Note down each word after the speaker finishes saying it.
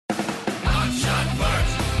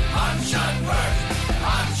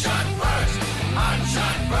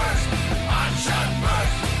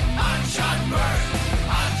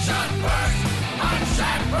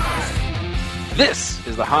This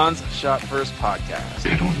is the Hans Shot First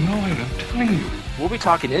podcast. I don't know it, I'm telling you. We'll be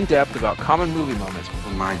talking in depth about common movie moments For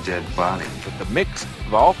my dead body. with the mix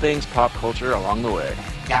of all things pop culture along the way.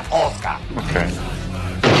 Okay.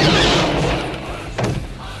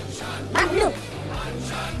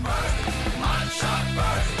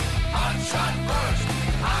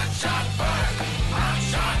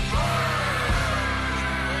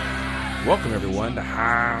 Welcome everyone to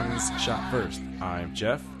Hans Shot First. I'm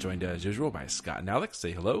Jeff, joined as usual by Scott and Alex.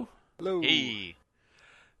 Say hello. Hello. Hey,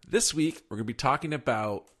 This week we're going to be talking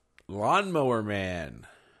about Lawnmower Man.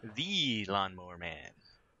 the Lawnmower Man.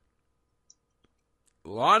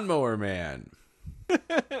 Lawnmower Man.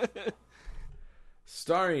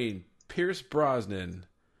 Starring Pierce Brosnan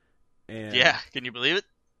and Yeah, can you believe it?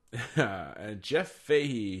 and Jeff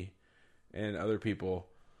Fahey and other people.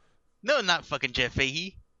 No, not fucking Jeff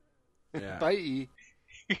Fahey. Yeah. Bye.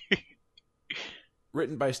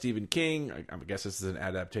 Written by Stephen King. I guess this is an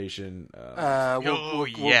adaptation. We'll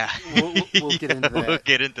get into that. We'll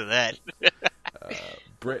get into that.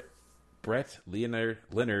 Brett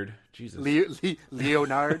Leonard. Jesus.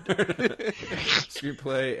 Leonard.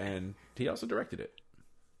 Screenplay, and he also directed it.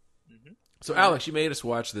 Mhm. So, Alex, you made us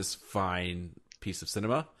watch this fine piece of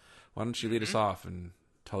cinema. Why don't you lead us off and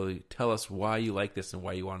tell us why you like this and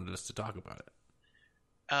why you wanted us to talk about it?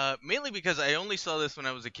 Mainly because I only saw this when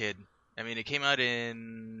I was a kid. I mean, it came out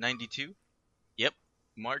in 92. Yep,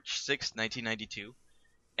 March 6th, 1992.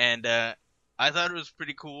 And I thought it was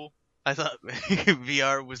pretty cool. I thought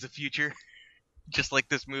VR was the future, just like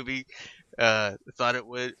this movie. Thought it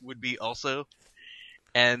would be also.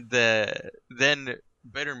 And then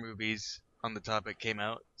better movies on the topic came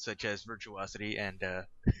out, such as Virtuosity and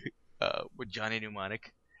with Johnny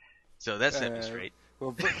Mnemonic. So that set me straight.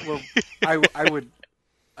 Well, I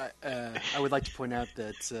would like to point out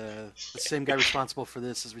that the same guy responsible for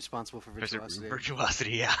this is responsible for Virtuosity.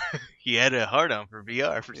 Virtuosity, yeah. He had a hard-on for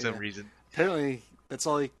VR for some reason. Apparently, that's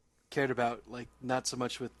all he cared about. Like, not so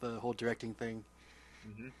much with the whole directing thing.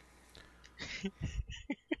 Mm-hmm.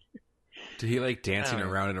 Did he like dancing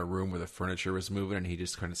around in a room where the furniture was moving and he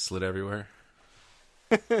just kind of slid everywhere?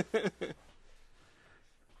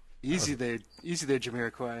 Easy there,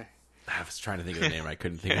 Jamiroquai. I was trying to think of the name. I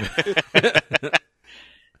couldn't think of it.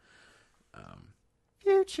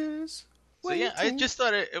 Futures. So yeah, I just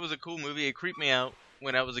thought it was a cool movie. It creeped me out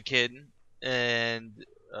when I was a kid, and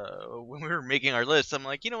when we were making our list, I'm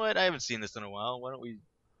like, you know what? I haven't seen this in a while. Why don't we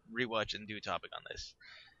rewatch and do a topic on this?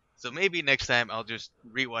 So maybe next time I'll just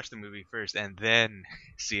rewatch the movie first and then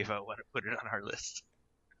see if I want to put it on our list.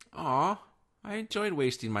 Aw, I enjoyed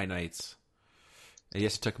wasting my nights. And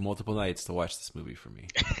yes, it took multiple nights to watch this movie for me.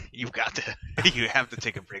 You have to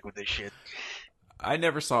take a break with this shit. I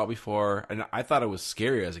never saw it before, and I thought it was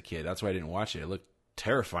scary as a kid. That's why I didn't watch it. It looked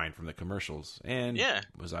terrifying from the commercials. And Yeah.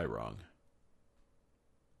 was I wrong?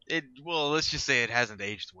 Well, let's just say it hasn't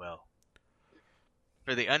aged well.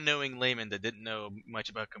 For the unknowing layman that didn't know much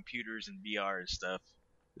about computers and VR and stuff,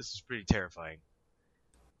 this is pretty terrifying.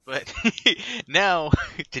 But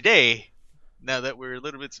today, now that we're a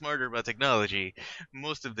little bit smarter about technology,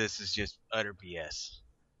 most of this is just utter BS.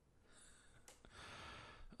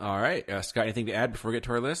 All right. Scott, anything to add before we get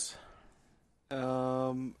to our list?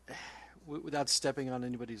 Without stepping on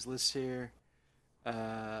anybody's list here,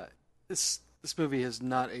 this movie has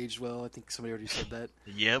not aged well. I think somebody already said that.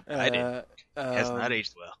 Yep, I did. Has not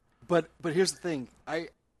aged well. But here's the thing. I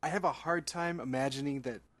have a hard time imagining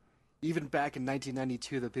that even back in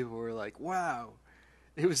 1992 that people were like, wow,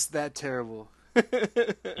 it was that terrible.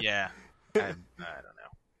 Yeah, I don't know.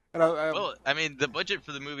 And Well, I mean, the budget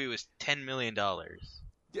for the movie was $10 million.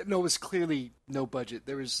 yeah, no, it was clearly no budget.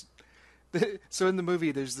 There was so in the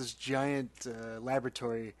movie there's this giant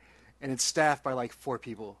laboratory, and it's staffed by like 4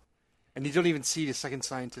 people, and you don't even see the second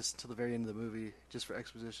scientist until the very end of the movie, just for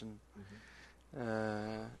exposition.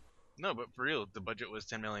 No, but for real, the budget was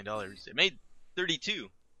 $10 million. It made 32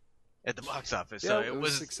 at the box office, Yeah, so it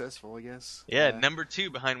was successful, I guess. Yeah, number 2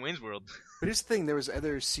 behind Wayne's World. But here's the thing: there was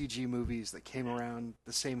other CG movies that came around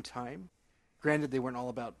the same time. Granted, they weren't all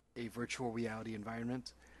about a virtual reality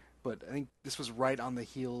environment, but I think this was right on the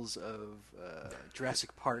heels of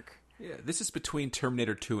Jurassic Park. Yeah, this is between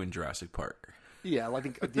Terminator 2 and Jurassic Park. Yeah, I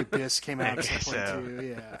think The Abyss came out at some guess point so.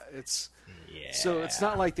 too. Yeah, it's Yeah. so it's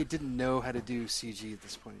not like they didn't know how to do CG at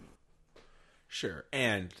this point. Sure.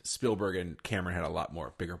 And Spielberg and Cameron had a lot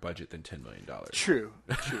more bigger budget than $10 million. True.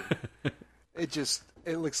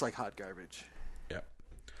 It looks like hot garbage. Yeah.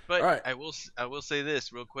 But All right. I will say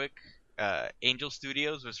this real quick. Angel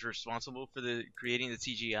Studios was responsible for creating the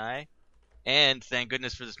CGI, and thank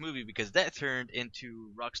goodness for this movie because that turned into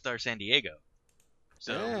Rockstar San Diego.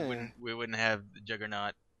 So we wouldn't have the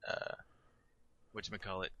Juggernaut,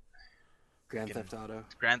 whatchamacallit, Grand Theft Auto.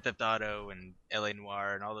 Grand Theft Auto and LA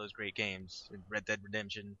Noire and all those great games, and Red Dead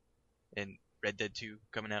Redemption and Red Dead 2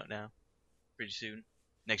 coming out now pretty soon,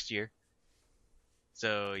 next year.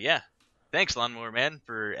 So yeah, thanks Lawnmower Man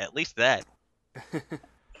for at least that.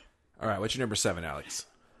 All right, what's your number 7, Alex?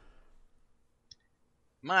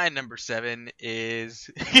 My number 7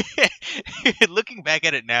 is, looking back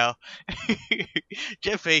at it now,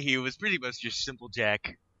 Jeff Fahey was pretty much just Simple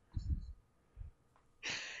Jack.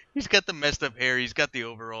 He's got the messed up hair, he's got the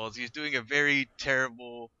overalls, he's doing a very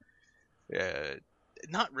terrible,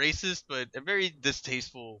 not racist, but a very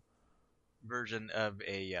distasteful version of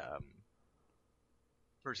a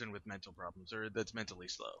person with mental problems, or that's mentally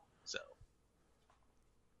slow. So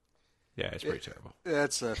Yeah, it's pretty terrible.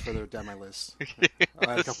 That's further down my list. I'll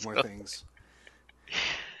add a couple more things.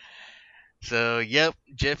 So, yep,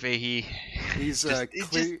 Jeff Fahey. He's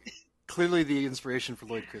clearly the inspiration for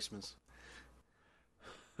Lloyd Christmas.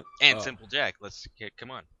 And Simple Jack.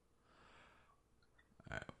 Come on.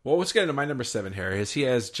 All right. Well, let's get into my number 7 hair. He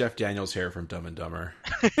has Jeff Daniels hair from Dumb and Dumber.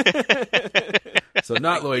 So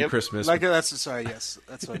not Lloyd Christmas. Sorry, yes,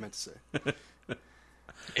 that's what I meant to say.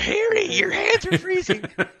 Harry, your hands are freezing.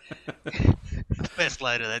 The best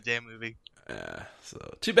line of that damn movie.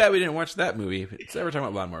 So too bad we didn't watch that movie. It's ever talking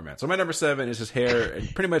about Lawnmower Man. So my number 7 is his hair,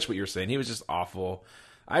 and pretty much what you're saying. He was just awful.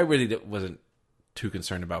 I really wasn't too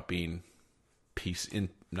concerned about being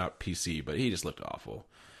not PC, but he just looked awful.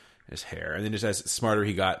 His hair, and then just as smarter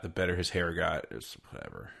he got, the better his hair got. It was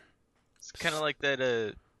whatever. It's kind of like that.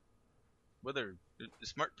 The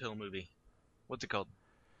Smart Pill movie. What's it called?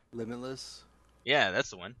 Limitless. Yeah, that's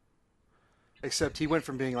the one. Except he went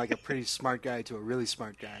from being like a pretty smart guy to a really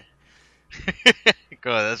smart guy.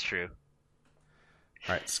 God, that's true.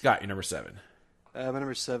 All right, Scott, your number 7. My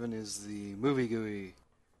number 7 is the movie GUI.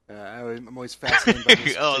 I'm always fascinated by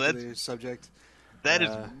this particular subject. That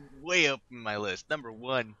is way up in my list. Number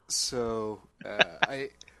 1. So,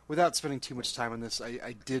 without spending too much time on this,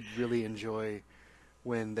 I did really enjoy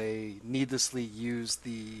when they needlessly used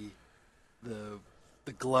the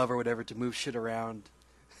glove or whatever to move shit around.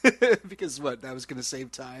 Because that was going to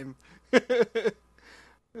save time.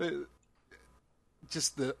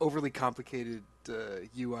 Just the overly complicated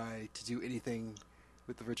UI to do anything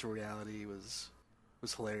with the virtual reality was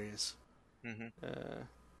hilarious. Mm-hmm.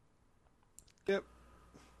 Yep,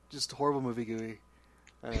 just horrible movie GUI.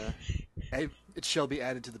 It shall be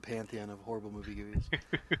added to the pantheon of horrible movie GUIs.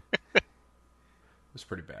 It was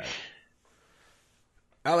pretty bad.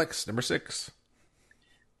 Alex, number 6.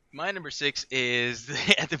 My number 6 is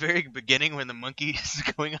at the very beginning when the monkey is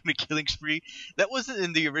going on a killing spree. That wasn't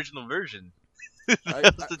in the original version.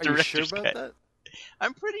 That was the director's cut. That?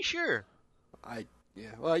 I'm pretty sure.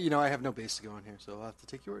 Yeah. Well, I have no base to go on here, so I'll have to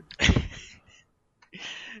take your word.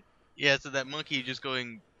 Yeah, so that monkey just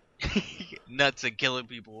going nuts and killing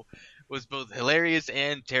people was both hilarious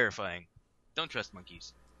and terrifying. Don't trust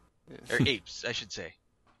monkeys. Yeah. Or apes, I should say.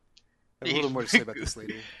 I have a little more to say about this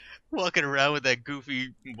later. Walking around with that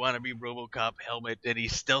goofy wannabe RoboCop helmet, and he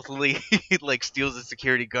stealthily steals the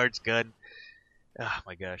security guard's gun. Oh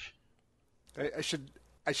my gosh! I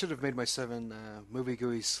should have made my 7 movie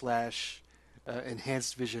GUI /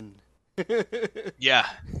 enhanced vision. Yeah.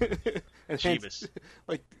 Jeebus.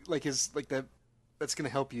 Like that. That's gonna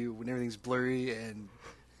help you when everything's blurry and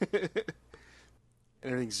and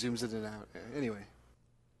everything zooms in and out. Anyway.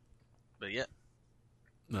 But yeah.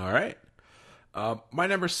 All right. My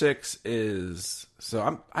number 6 is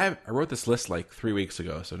I wrote this list like 3 weeks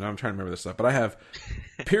ago, so now I'm trying to remember this stuff. But I have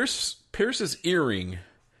Pierce's earring.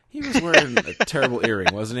 He was wearing a terrible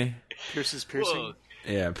earring, wasn't he? Pierce's piercing. Whoa.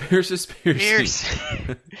 Yeah, Pierce's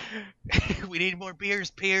piercing. Pierce. We need more beers,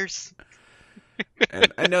 Pierce.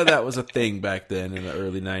 And I know that was a thing back then in the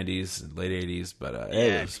early 90s and late 80s, but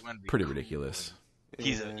it was pretty ridiculous.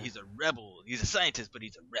 He's a rebel. He's a scientist, but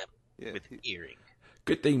he's a rebel with an earring.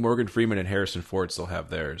 Good thing Morgan Freeman and Harrison Ford still have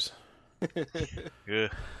theirs. Yeah.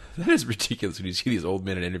 That is ridiculous when you see these old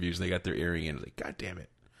men in interviews and they got their earring in. Like, God damn it.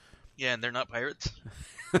 Yeah, and they're not pirates.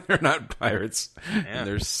 They're not pirates. Yeah. And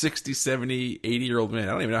they're 60, 70, 80-year-old men.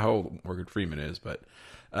 I don't even know how old Morgan Freeman is. But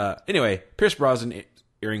anyway, Pierce Brosnan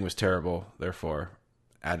earring was terrible. Therefore,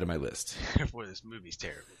 add to my list. Therefore, this movie's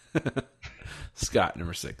terrible. Scott,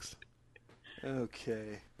 number 6.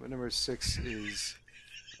 Okay. My number 6 is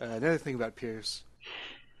another thing about Pierce.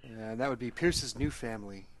 And that would be Pierce's new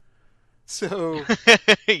family. So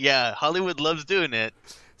yeah, Hollywood loves doing it.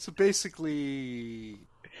 So basically,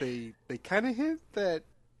 they kind of hint that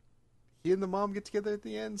he and the mom get together at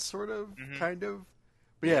the end, sort of, kind of.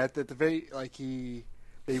 But yeah, at the very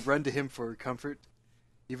they run to him for comfort,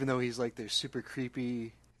 even though he's like their super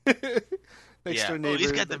creepy next Yeah. door Oh, neighbor.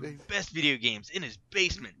 he's got the best video games in his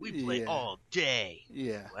basement. We play Yeah. all day.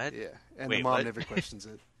 Yeah, What? yeah, and Wait, the mom what? never questions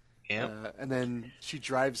it. Yeah. And then she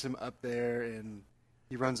drives him up there, and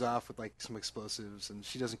he runs off with like some explosives, and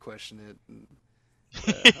she doesn't question it. And,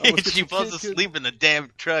 almost gets She her falls kid killed. asleep in the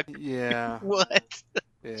damn truck. Yeah, What?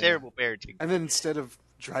 yeah. Terrible parenting. And then instead of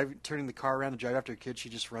turning the car around to drive after her kid, she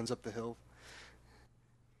just runs up the hill.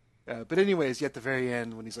 But anyways, at the very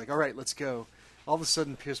end, when he's like, "All right, let's go," all of a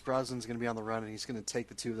sudden Pierce Brosnan's going to be on the run, and he's going to take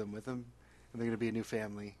the two of them with him, and they're going to be a new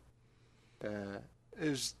family. It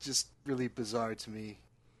was just really bizarre to me,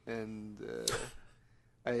 and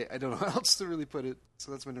I don't know how else to really put it.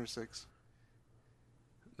 So that's my number 6.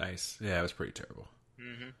 Nice. Yeah, it was pretty terrible.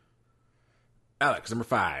 Mm-hmm. Alex, number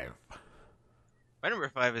 5. My number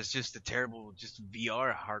 5 is just the terrible, just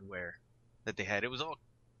VR hardware that they had. It was all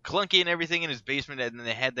clunky and everything in his basement, and then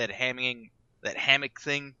they had that hammock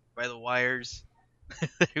thing by the wires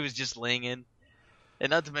that he was just laying in. And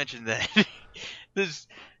not to mention that this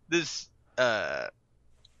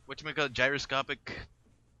whatchamacallit, gyroscopic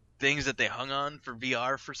things that they hung on for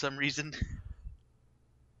VR for some reason.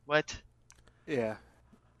 What? Yeah,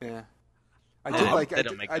 yeah. I Oh, did like they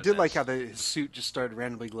don't make I no did like sense. how the suit just started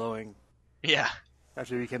randomly glowing Yeah.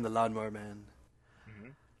 after he became the Lawnmower Man.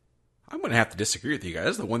 I'm going to have to disagree with you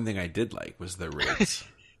guys. The one thing I did like was the rigs.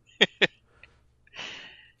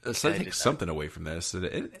 So I I take did something away from this.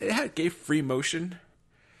 It gave free motion.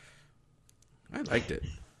 I liked it.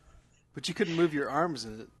 But you couldn't move your arms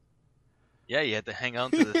in it. Yeah, you had to hang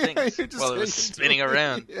on to the things You're just while it was hanging to spinning it.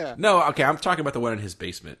 around. Yeah. No, okay, I'm talking about the one in his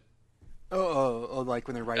basement. Oh, like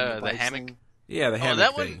when they're riding the The bikes hammock? thing? Yeah, the hammock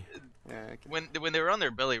that thing. Yeah, okay. when they were on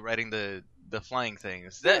their belly riding the flying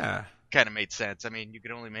things, that Yeah. kind of made sense. I mean, you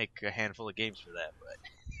could only make a handful of games for that, but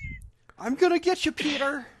I'm gonna get you,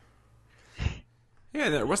 Peter.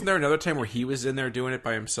 Yeah, wasn't there another time where he was in there doing it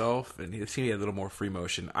by himself, and he seemed to have a little more free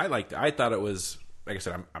motion. I liked it. I thought it was, like I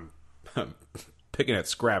said, I'm picking at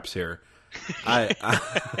scraps here. I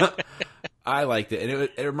liked it, and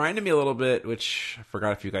it reminded me a little bit, which I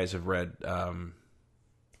forgot if you guys have read that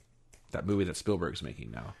movie that Spielberg's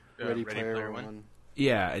making now. Ready Player One.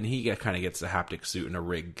 Yeah, and he kind of gets a haptic suit and a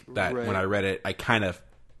rig. That Right. when I read it, I kind of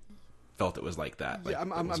felt it was like that. Like Yeah, I'm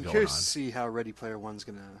what was going curious on. to see how Ready Player One's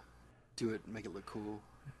gonna do it and make it look cool.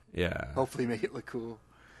 Yeah. Hopefully, make it look cool.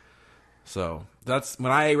 So that's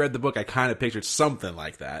when I read the book. I kind of pictured something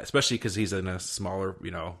like that, especially because he's in a smaller,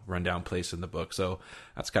 rundown place in the book. So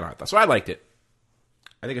that's kind of what I thought. So I liked it.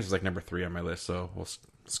 I think this is like number 3 on my list. So we'll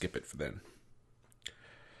skip it for then.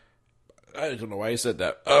 I don't know why I said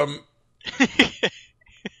that.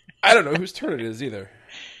 I don't know whose turn it is either.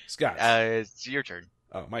 Scott. it's your turn.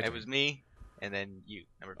 Oh, my turn. It was me, and then you,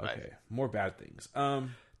 number 5. Okay, more bad things.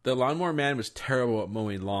 The Lawnmower Man was terrible at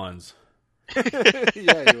mowing lawns.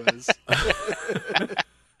 Yeah, he was.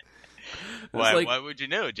 Why? like- Why would you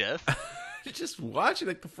know, Jeff? Just watching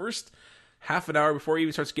like the first half an hour before he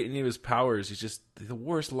even starts getting into his powers, he's just the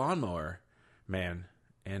worst lawnmower man.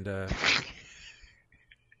 And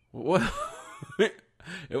what?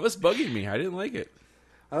 It was bugging me. I didn't like it.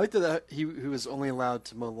 I liked that he was only allowed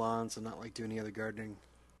to mow lawns and not like do any other gardening.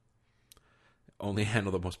 Only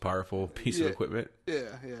handle the most powerful piece Yeah. of equipment. Yeah,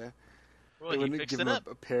 yeah. Well, They he wouldn't fixed give it him up.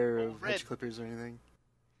 a pair All of red. hedge clippers or anything.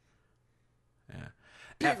 Yeah.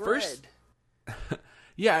 At first, I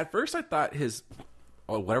thought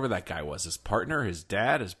whatever that guy was, his partner, his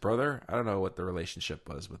dad, his brother. I don't know what the relationship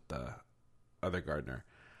was with the other gardener.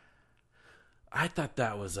 I thought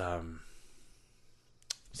that was Any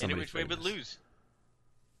somebody which way but famous. lose.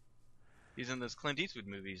 He's in those Clint Eastwood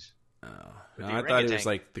movies. Oh, With no, the I thought he was orangutan.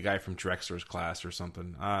 like the guy from Drexler's Class or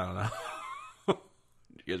something. I don't know.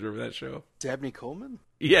 You guys remember that show? Dabney Coleman?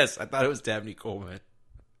 Yes, I thought it was Dabney Coleman.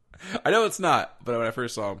 I know it's not, but when I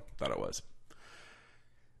first saw him, I thought it was.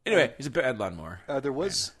 Anyway, he's a bad lawnmower. There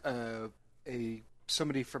was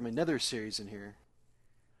somebody from another series in here.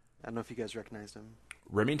 I don't know if you guys recognized him.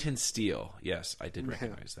 Remington Steele. Yes, I did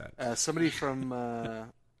recognize that. Somebody from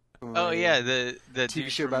Oh yeah, the TV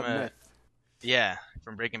dude show from, about meth. Yeah,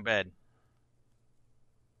 from Breaking Bad.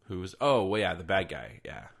 Who's? Oh, well, yeah, the bad guy.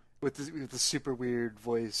 Yeah. With the super weird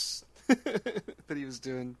voice that he was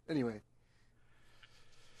doing. Anyway,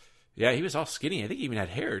 Yeah, he was all skinny. I think he even had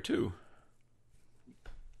hair, too.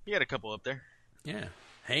 He had a couple up there. Yeah.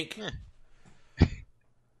 Hank. Yeah.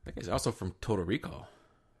 That guy's also from Total Recall.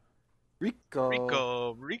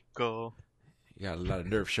 Rico. Rico. You got a lot of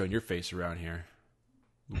nerve showing your face around here.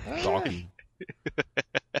 Talking.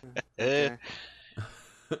 Okay.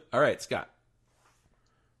 All right, Scott.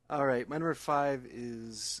 All right, my number 5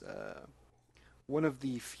 is one of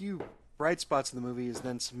the few bright spots in the movie is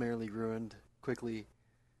then summarily ruined quickly,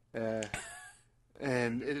 and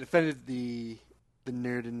it offended the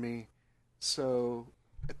nerd in me. So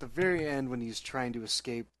at the very end, when he's trying to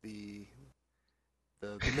escape the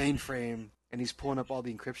mainframe and he's pulling up all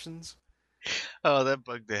the encryptions. Oh, that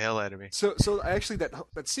bugged the hell out of me. So actually,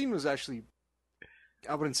 that scene was actually,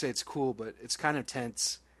 I wouldn't say it's cool, but it's kind of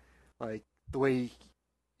tense. Like the way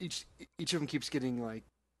each of them keeps getting like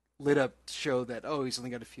lit up to show that he's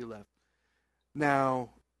only got a few left.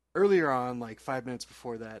 Now, earlier on, like 5 minutes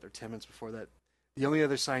before that or 10 minutes before that, the only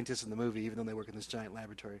other scientist in the movie, even though they work in this giant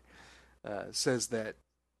laboratory, says that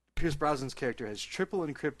Pierce Brosnan's character has triple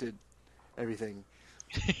encrypted everything.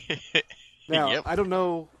 Now, Yep. I don't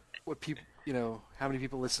know what people, how many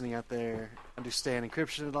people listening out there understand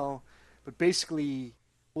encryption at all, but basically,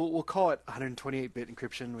 we'll call it 128-bit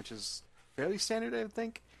encryption, which is fairly standard, I would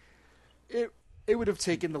think. It would have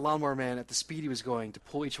taken the Lawnmower Man at the speed he was going to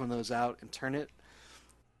pull each one of those out and turn it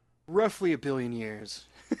roughly 1 billion years.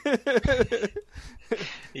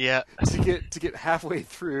 Yeah. to get halfway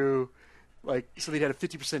through, so they'd had a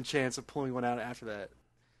 50% chance of pulling one out after that.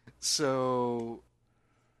 So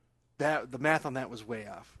the math on that was way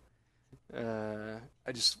off.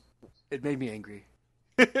 It made me angry.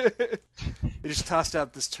 They just tossed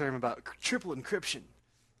out this term about triple encryption,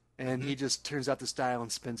 and he just turns out this dial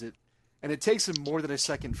and spins it, and it takes him more than a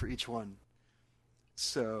second for each one.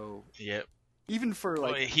 So Yep. even for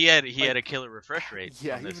Well, he had a killer refresh rate.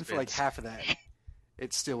 yeah, on those even for like bits. half of that,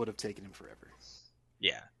 it still would have taken him forever.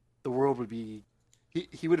 Yeah. The world would be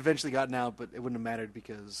he would have eventually gotten out, but it wouldn't have mattered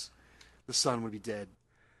because the sun would be dead,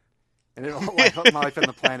 and life on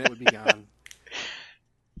the planet would be gone.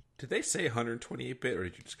 Did they say 128-bit, or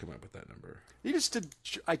did you just come up with that number?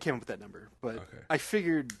 I came up with that number, but Okay. I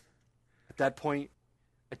figured at that point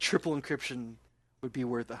a triple encryption would be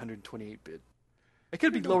worth 128-bit. It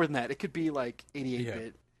could be lower than that. It could be like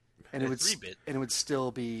 88-bit, and it Or would 3-bit. and it would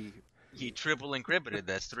still be He triple encrypted.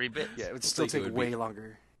 That's 3 bits. yeah, it would I still think it take would way be-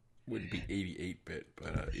 longer. Wouldn't be 88-bit,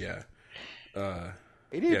 but yeah.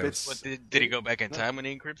 88 Yeah, bits. What did he go back in time when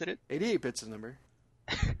he encrypted it? 88 bits a number.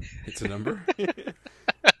 It's a number?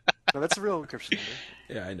 No, that's a real encryption number.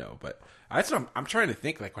 Yeah, I know, but that's what I'm trying to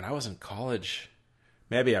think. Like when I was in college,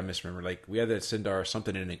 maybe I misremember. Like we had to send our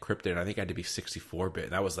something in encrypted, and I think it had to be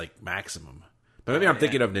 64-bit. That was like maximum. But maybe I'm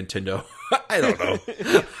thinking of Nintendo. I don't know.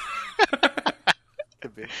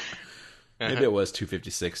 Could be. Maybe it was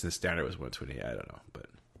 256 and the standard was 128. I don't know, but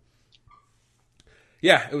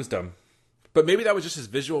yeah, it was dumb. But maybe that was just his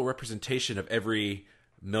visual representation of every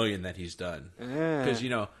million that he's done. Because you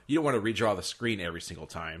don't want to redraw the screen every single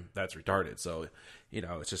time. That's retarded. So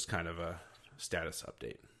it's just kind of a status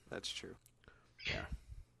update. That's true. Yeah.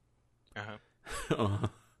 Uh-huh.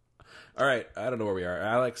 All right, I don't know where we are.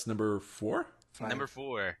 Alex, number 4? Number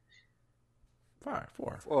 4.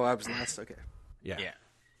 4. Oh, I was last. Okay. Yeah. Yeah.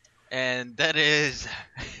 And that is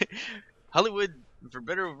Hollywood, for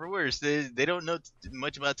better or for worse, they don't know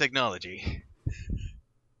much about technology.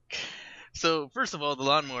 So, first of all, the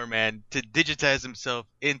Lawnmower Man, to digitize himself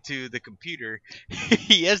into the computer,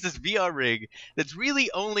 he has this VR rig that's really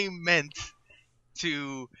only meant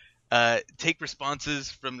to take responses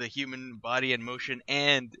from the human body and motion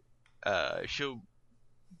and show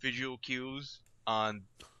visual cues on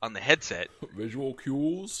the headset. Visual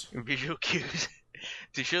cues. Visual cues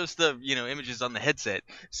to show stuff, images on the headset.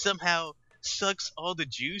 Somehow sucks all the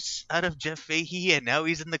juice out of Jeff Fahey, and now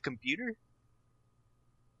he's in the computer.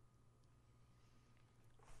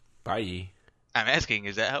 Bye. I'm asking,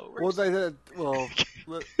 is that how it works?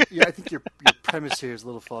 Yeah, I think your premise here is a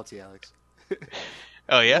little faulty, Alex.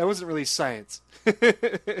 Oh yeah. That wasn't really science.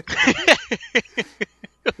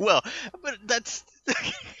 Well, but that's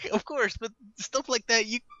of course, but stuff like that,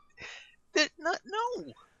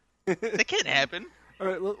 that can't happen. All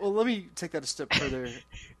right, well, let me take that a step further.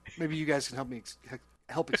 Maybe you guys can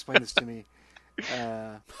help explain this to me.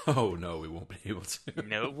 Oh no, we won't be able to.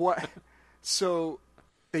 Nope. What? So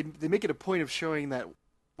they make it a point of showing that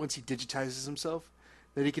once he digitizes himself,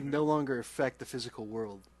 that he can no longer affect the physical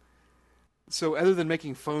world. So other than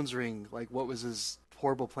making phones ring, like what was his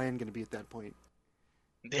horrible plan going to be at that point?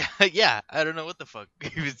 Yeah, I don't know what the fuck.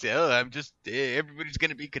 He was, everybody's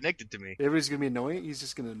gonna be connected to me. Everybody's going to be annoying. He's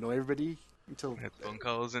just going to annoy everybody until Have phone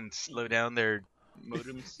calls and slow down their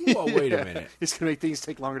modems. Well, wait a minute. He's going to make things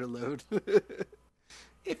take longer to load.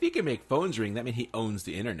 If he can make phones ring, that means he owns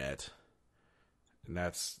the internet. And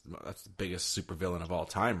that's the biggest supervillain of all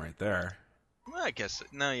time right there. Well, I guess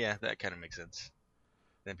that kind of makes sense.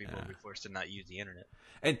 Then people will be forced to not use the internet.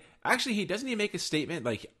 And actually, doesn't he make a statement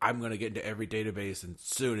like, I'm going to get into every database and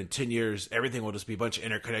soon in 10 years, everything will just be a bunch of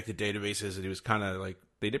interconnected databases. And he was kind of like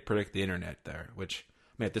they did predict the internet there, which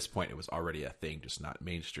I mean at this point it was already a thing, just not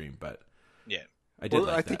mainstream. But Yeah. I did. Well,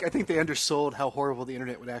 like that. I think they undersold how horrible the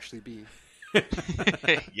internet would actually be.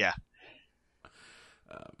 Yeah.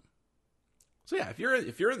 So yeah, if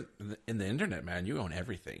you're in the internet, man, you own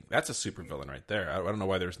everything. That's a supervillain right there. I don't know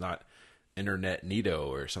why there's not Internet Nito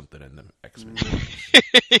or something in the X-Men.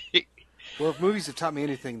 Well, if movies have taught me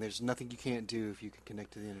anything, there's nothing you can't do if you can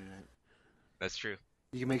connect to the internet. That's true.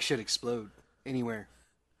 You can make shit explode anywhere.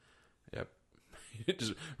 Yep.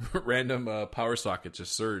 Just random power sockets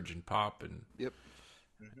just surge and pop and Yep.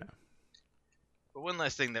 But one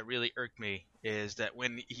last thing that really irked me is that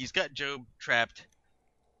when he's got Job trapped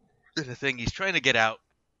in the thing, he's trying to get out,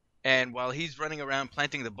 and while he's running around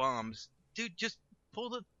planting the bombs, dude, just pull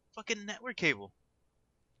the fucking network cable.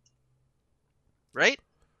 Right?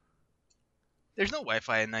 There's no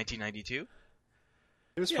Wi-Fi in 1992.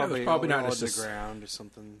 It was Yeah, probably, it was probably not all just on a the ground or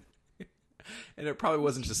something. and it probably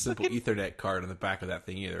wasn't just a simple Ethernet card on the back of that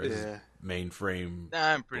thing either. It was Yeah. mainframe.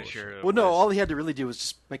 Nah, I'm pretty Bullshit. sure. it Well, no, was. all he had to really do was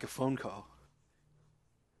just make a phone call.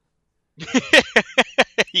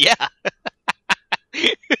 Yeah.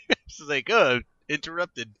 It's like, oh,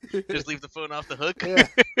 interrupted. Just leave the phone off the hook. Yeah.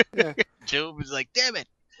 Yeah. Job was like, damn it.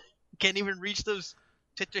 Can't even reach those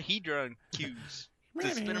tetrahedron cubes to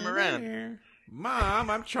spin them around. Mom,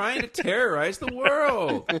 I'm trying to terrorize the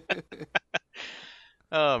world.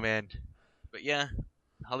 Oh, man. But yeah,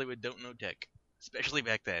 Hollywood don't know tech. Especially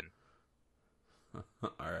back then.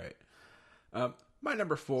 All right. My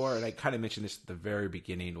number 4, and I kind of mentioned this at the very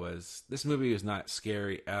beginning, was this movie is not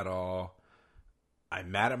scary at all. I'm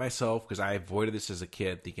mad at myself because I avoided this as a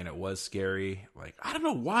kid thinking it was scary. Like, I don't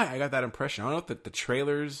know why I got that impression. I don't know if the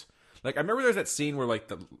trailers... Like, I remember there's that scene where, like,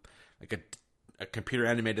 a computer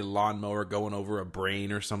animated lawnmower going over a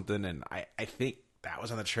brain or something, and I think that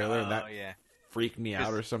was on the trailer, and that yeah. freaked me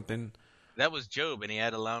out or something. That was Job, and he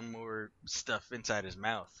had a lot more stuff inside his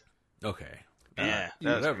mouth. Okay. Yeah, Alright.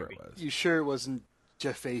 that was Whatever creepy. it was. You sure it wasn't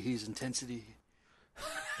Jeff Fahey's intensity?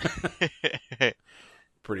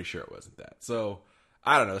 Pretty sure it wasn't that. So,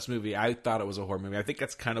 I don't know. This movie, I thought it was a horror movie. I think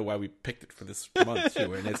that's kind of why we picked it for this month,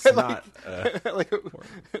 too, and it's not... like,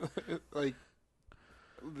 like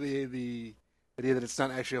the idea that it's not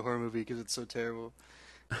actually a horror movie because it's so terrible.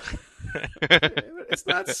 It's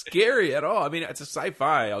not scary at all. I mean, it's a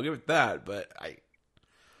sci-fi. I'll give it that, but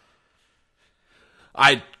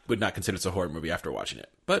I would not consider it a horror movie after watching it.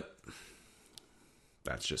 But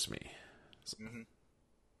that's just me.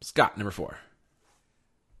 Scott, number 4.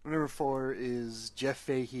 Number 4 is Jeff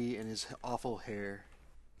Fahey and his awful hair.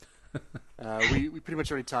 We pretty much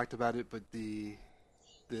already talked about it, but the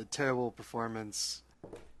terrible performance.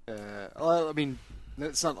 Well, I mean,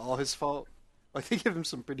 it's not all his fault. Like, they give him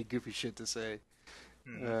some pretty goofy shit to say.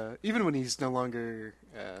 Even when he's no longer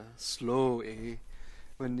slow,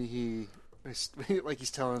 when he's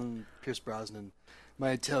telling Pierce Brosnan,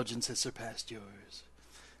 "My intelligence has surpassed yours,"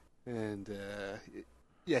 and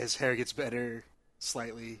yeah, his hair gets better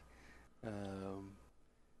slightly. But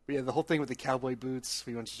yeah, the whole thing with the cowboy boots,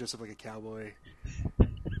 he wants to dress up like a cowboy.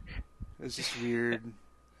 It's just weird.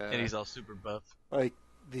 And he's all super buff. Like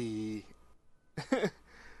the,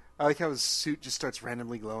 I like how his suit just starts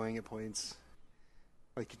randomly glowing at points,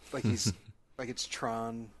 like he's like it's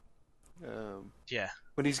Tron. Yeah.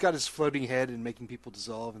 When he's got his floating head and making people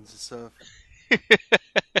dissolve and stuff.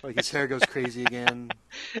 Like his hair goes crazy again.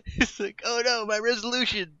 It's like, oh no, my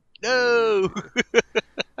resolution. No.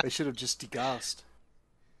 They should have just degassed.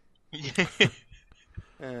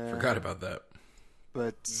 Forgot about that.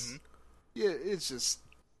 But yeah, it's just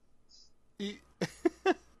he's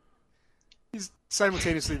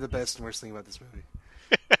simultaneously the best and worst thing about this movie.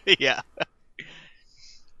 Yeah.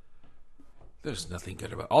 There's nothing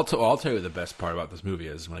good about. I'll tell you the best part about this movie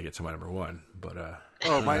is when I get to my number 1. But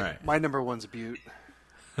Oh, my right. my number 1's Butte.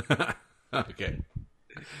 Okay.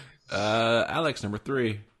 Alex, number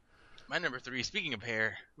 3. My number 3, speaking of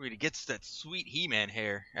hair, where he gets that sweet He-Man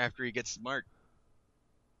hair after he gets smart.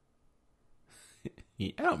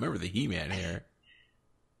 I don't remember the He-Man hair.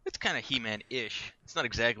 It's kind of He-Man-ish. It's not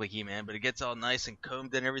exactly He-Man, but it gets all nice and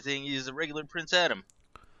combed and everything. He's a regular Prince Adam.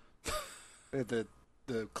 The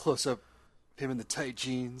close up him in the tight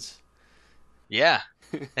jeans. Yeah.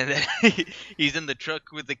 And then he's in the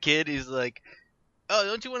truck with the kid. He's like, oh,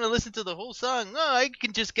 don't you want to listen to the whole song? Oh, I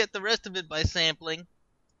can just get the rest of it by sampling.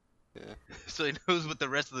 Yeah. So he knows what the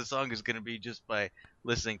rest of the song is going to be just by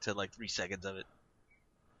listening to like 3 seconds of it.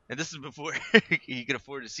 And this is before he could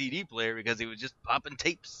afford a CD player because he was just popping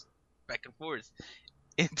tapes back and forth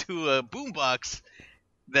into a boombox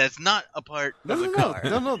that's not a part of the car.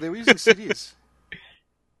 No, they were using CDs.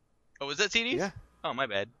 Oh, was that CDs? Yeah. Oh, my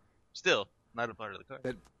bad. Still, not a part of the car.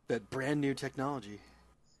 That brand new technology.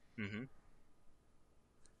 Mm-hmm.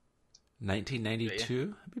 1992?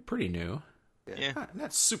 That'd be pretty new. Yeah.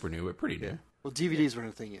 Not super new, but pretty new. Well, DVDs weren't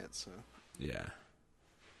a thing yet, so. Yeah.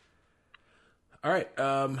 All right.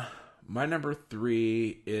 My number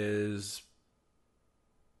 3 is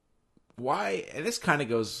why, and this kind of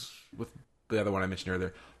goes with the other one I mentioned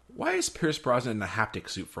earlier. Why is Pierce Brosnan in a haptic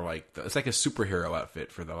suit for it's like a superhero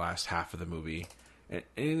outfit for the last half of the movie? And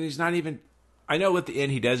he's not even, I know at the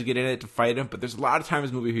end he does get in it to fight him, but there's a lot of times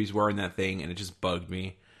in the movie he's wearing that thing and it just bugged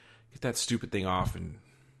me. Get that stupid thing off and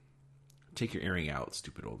take your earring out,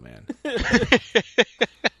 stupid old man.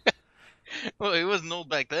 Well, he wasn't old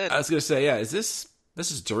back then. I was gonna say, yeah. Is this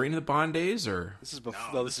during the Bond days or This is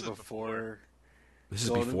before. No, this is before. this is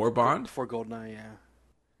before Bond? Before Goldeneye, yeah.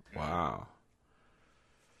 Wow.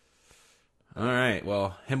 All right.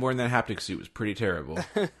 Well, him wearing that haptic suit was pretty terrible.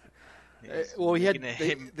 Well, they had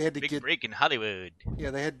to big get break in Hollywood.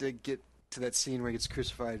 they had to get to that scene where he gets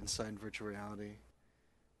crucified and signed virtual reality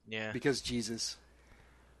Yeah. because Jesus.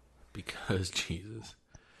 Because Jesus.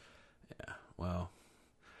 Yeah. Well,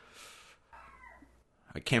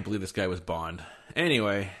 I can't believe this guy was Bond.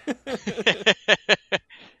 Anyway,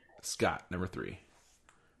 Scott, number 3.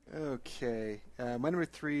 Okay, my number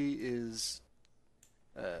 3 is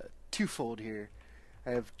twofold here.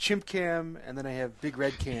 I have Chimp Cam and then I have Big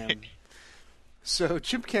Red Cam. So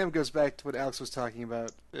Chimp Cam goes back to what Alex was talking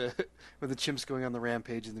about with the chimps going on the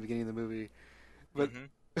rampage in the beginning of the movie, but.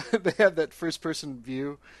 They have that first-person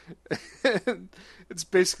view. It's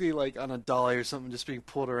basically like on a dolly or something, just being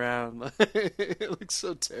pulled around. It looks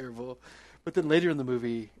so terrible. But then later in the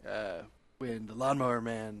movie, when the lawnmower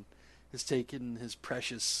man has taken his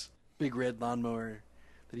precious big red lawnmower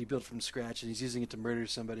that he built from scratch and he's using it to murder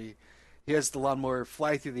somebody, he has the lawnmower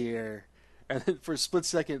fly through the air, and then for a split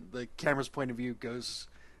second, the camera's point of view goes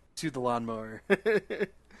to the lawnmower.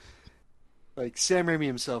 Like Sam Raimi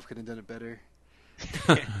himself could have done it better.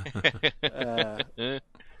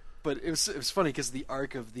 But it was funny because the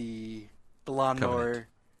arc of the lawnmower,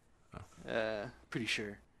 pretty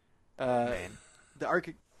sure. The arc.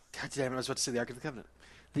 God damn it! I was about to say the Ark of the Covenant.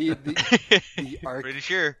 The arc. Pretty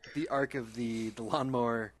sure. The arc of the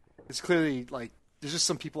lawnmower is clearly like there's just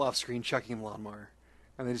some people off screen chucking the lawnmower,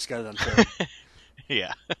 and they just got it on film.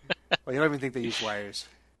 Yeah. Like, I don't even think they use wires.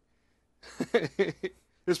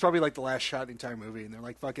 It was probably like the last shot in the entire movie, and they're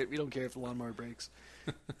like, "Fuck it, we don't care if the lawnmower breaks."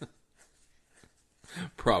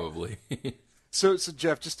 Probably. So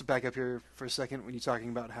Jeff, just to back up here for a second, when you're talking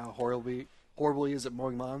about how horrible he is at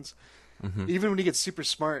mowing lawns, even when he gets super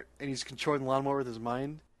smart and he's controlling the lawnmower with his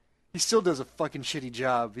mind, he still does a fucking shitty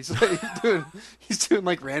job. He's like he's doing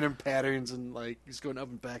like random patterns and like he's going up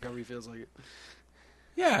and back however he feels like it.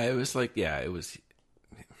 Yeah, it was.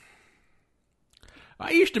 I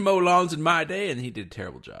used to mow lawns in my day, and he did a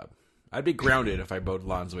terrible job. I'd be grounded if I mowed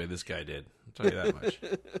lawns the way this guy did. I'll tell you that much.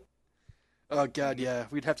 Oh, God, yeah.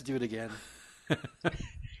 We'd have to do it again.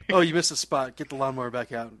 Oh, you missed a spot. Get the lawnmower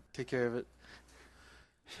back out and take care of it.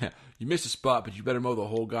 Yeah, you missed a spot, but you better mow the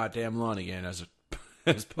whole goddamn lawn again as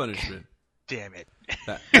punishment. Damn it.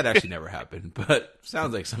 That actually never happened, but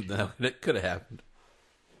sounds like something that could have happened.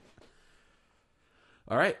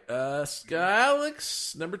 All right,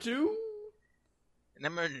 Alex, number 2.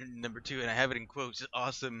 Number 2, and I have it in quotes, is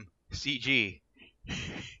awesome CG.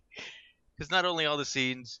 Because not only all the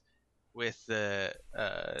scenes with the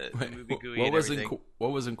movie GUI what and was everything. what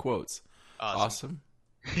was in quotes? Awesome?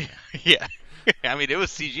 Yeah. I mean, it was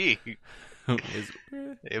CG.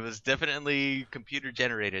 It was definitely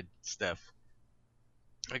computer-generated stuff.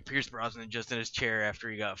 Like Pierce Brosnan just in his chair after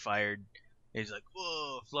he got fired. He's like,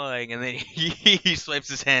 whoa, flying. And then he swipes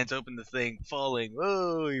his hands, open the thing, falling.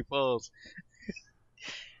 Whoa, he falls.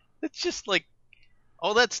 It's just like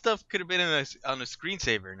all that stuff could have been on a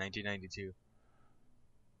screensaver in 1992.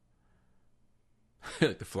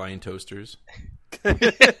 Like the flying toasters. Oh,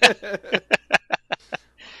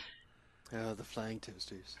 the flying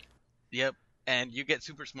toasters. Yep, and you get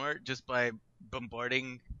super smart just by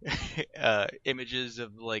bombarding images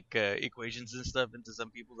of like equations and stuff into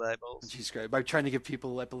some people's eyeballs. Jesus Christ. By trying to give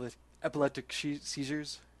people epileptic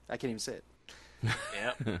seizures. I can't even say it.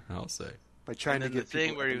 Yep. I'll say. By trying And to then the give thing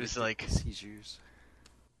people where he was like seizures.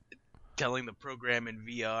 telling the program in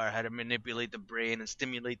VR how to manipulate the brain and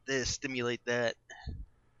stimulate this, stimulate that.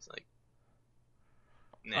 It's like,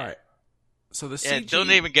 nah. All right. So the Yeah, CG,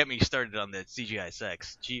 don't even get me started on the CGI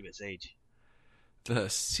sex. Jeebus H. the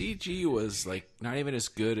CG was like not even as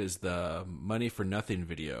good as the Money for Nothing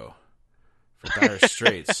video for Dire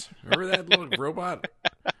Straits. Remember that little robot?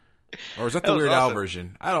 Or was that the That was Weird Al awesome.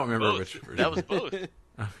 version? I don't remember Both. which version. That was both.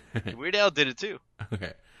 Weird Al did it too.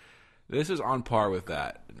 Okay. This is on par with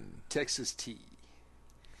that. Texas Tea.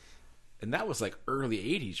 And that was like early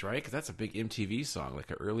 80s, right? Because that's a big MTV song,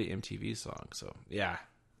 like an early MTV song. So, yeah,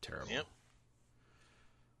 terrible. Yep.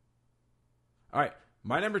 All right,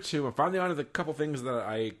 my number 2. I'm finally on to the couple things that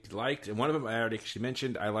I liked. And one of them I already actually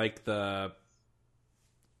mentioned. I like the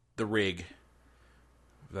rig.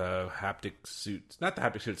 The haptic suit. Not the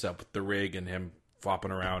haptic suit itself, but the rig and him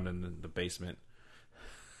flopping around in the basement.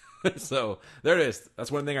 So, there it is.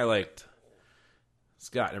 That's one thing I liked.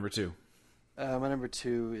 Scott, number 2. My number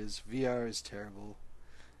 2 is VR is terrible.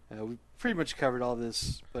 We pretty much covered all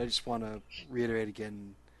this, but I just want to reiterate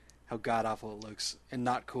again how god-awful it looks and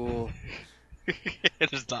not cool.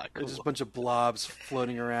 It is not cool. There's just a bunch of blobs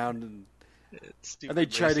floating around, and Stupid they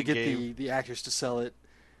try to racing get game. the actors to sell it.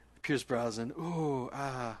 Pierce Brosnan,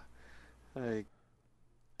 like,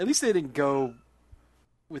 at least they didn't go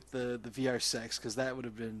with the VR sex, because that would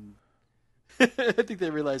have been. I think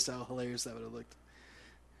they realized how hilarious that would have looked.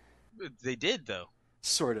 They did, though.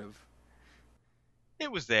 Sort of.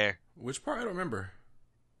 It was there. Which part? I don't remember.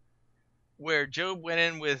 Where Job went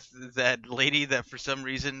in with that lady that for some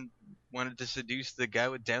reason wanted to seduce the guy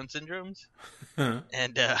with Down syndromes.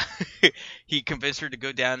 And he convinced her to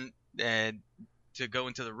go down and to go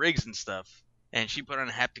into the rigs and stuff. And she put on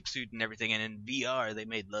a haptic suit and everything. And in VR, they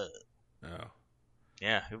made love. Oh.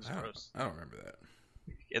 Yeah, it was gross. I don't remember that.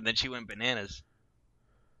 And then she went bananas.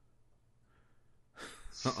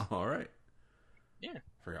 All right. Yeah.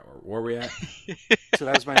 Forgot where we at. So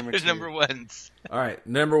that was my number 2. There's number ones. All right,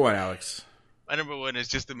 number 1, Alex. My number 1 is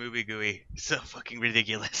just the movie GUI. So fucking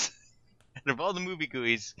ridiculous. And of all the movie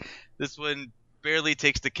GUIs, this one barely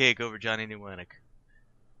takes the cake over Johnny Mnemonic.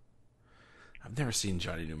 I've never seen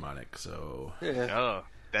Johnny Mnemonic, so Yeah. Oh,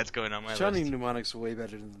 that's going on my Johnny list. Mnemonic's way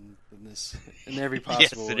better than this in every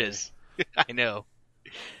possible Yes, it way. is. I know.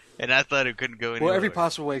 And I thought it couldn't go any Well, every lower.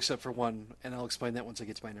 possible way except for one, and I'll explain that once I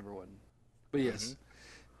get to my number 1. But yes.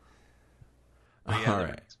 But yeah, all the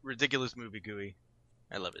right. ridiculous movie GUI.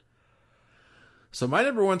 I love it. So my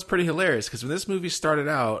number 1's pretty hilarious because when this movie started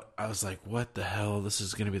out, I was like, "What the hell? This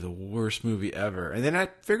is going to be the worst movie ever." And then I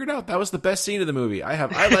figured out that was the best scene of the movie. I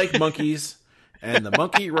like monkeys, and the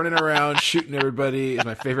monkey running around shooting everybody is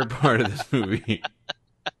my favorite part of this movie.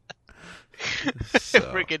 I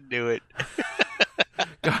freaking knew it.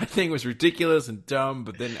 God thing was ridiculous and dumb,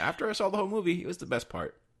 but then after I saw the whole movie, it was the best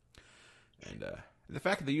part. And the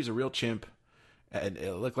fact that they use a real chimp, and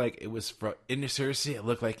it looked like it was seriously, it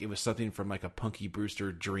looked like it was something from like a Punky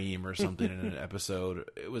Brewster dream or something in an episode.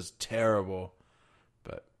 It was terrible,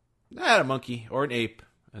 but I had a monkey or an ape,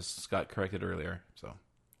 as Scott corrected earlier. So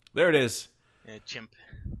there it is.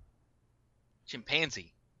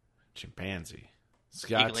 Chimpanzee. Chimpanzee.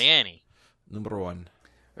 Scott's Gigliani. number 1.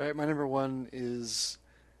 All right, my number 1 is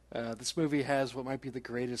this movie has what might be the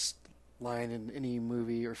greatest line in any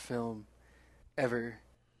movie or film ever.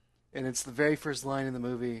 And it's the very first line in the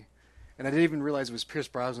movie. And I didn't even realize it was Pierce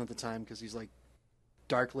Brosnan at the time because he's like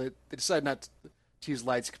dark lit. They decided not to use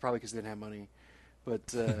lights probably because they didn't have money. But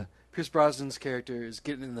Pierce Brosnan's character is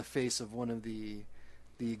getting in the face of one of the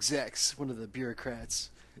execs, one of the bureaucrats.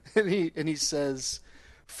 And he says,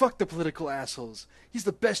 "Fuck the political assholes. He's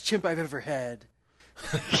the best chimp I've ever had."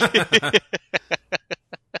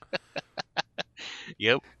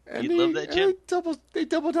 Yep. And You love that chimp. They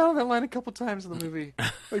double down on that line a couple times in the movie.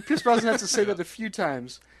 Like Pierce Brosnan has to say that a few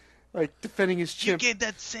times, like defending his You chimp. gave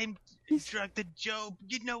that same drug to Job.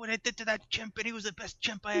 You know what I did to that chimp, and he was the best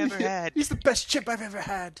chimp I ever had. He's the best chimp I've ever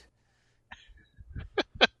had.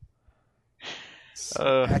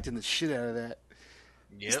 Acting the shit out of that.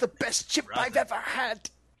 He's the best chimp I've ever had.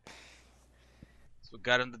 That's what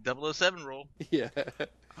got him the 007 role. Yeah.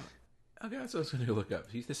 Okay, that's what I was going to look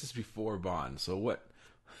up. This is before Bond, so what?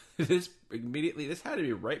 This had to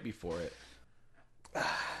be right before it.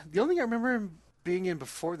 The only thing I remember him being in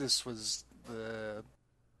before this was the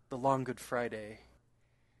Long Good Friday.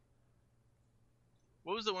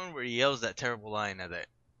 What was the one where he yells that terrible line at that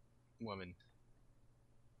woman?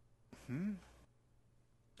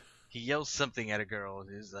 He yells something at a girl.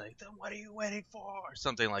 He's like, "Then what are you waiting for?" Or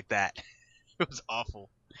something like that. It was awful.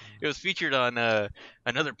 It was featured on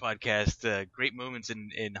another podcast, Great Moments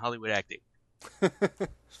in Hollywood Acting.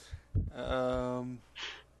 Well,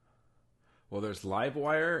 there's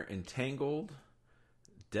Livewire, Entangled,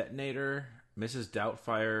 Detonator, Mrs.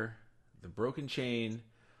 Doubtfire, The Broken Chain,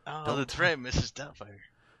 Oh, that's right, Mrs. Doubtfire.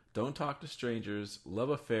 Don't Talk to Strangers, Love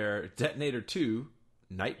Affair, Detonator 2,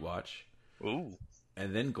 Night Watch, Ooh.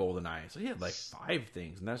 and then GoldenEye. So he had like 5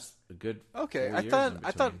 things, and that's a good. Okay, 4 I years thought in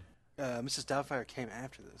I thought between. Mrs. Doubtfire came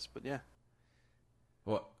after this, but yeah.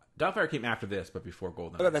 Well, Doubtfire came after this, but before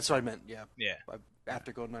Goldeneye. Oh, that's what I meant. Yeah, Yeah.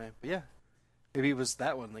 after Goldeneye. But yeah, maybe it was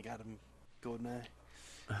that one that got him Goldeneye.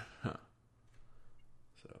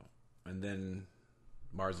 So, and then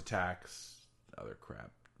Mars Attacks, other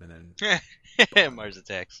crap, and then Mars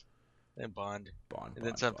Attacks. Then Bond. Bond, And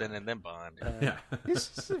then something, and then Bond. yeah.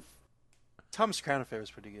 Thomas Crown Affair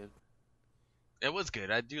was pretty good. It was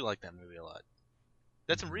good. I do like that movie a lot.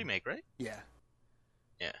 That's a remake, right? Yeah.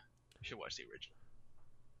 Yeah. You should watch the original.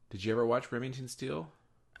 Did you ever watch Remington Steele?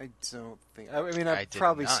 I don't think. I mean, I I've did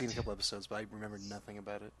probably not. seen a couple episodes, but I remember nothing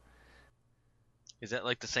about it. Is that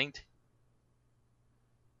like The Saint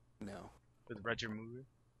No. with Roger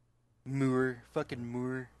Moore? Fucking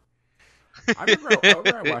Moore. I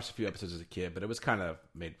remember I watched a few episodes as a kid, but it was kind of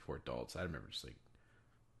made for adults. I remember just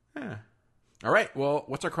like, All right, well,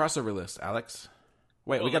 what's our crossover list, Alex?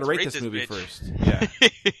 Wait, Well, we got to let's rate rate this this movie bitch. first. Yeah.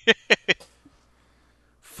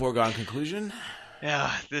 Foregone conclusion.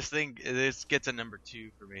 Yeah, this gets a number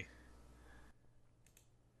 2 for me.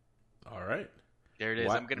 All right. There it is.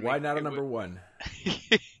 Why not a number 1?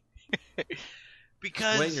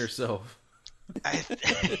 Because Explain yourself.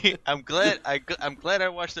 I'm glad I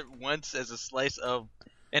watched it once as a slice of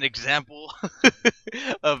an example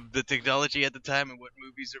of the technology at the time and what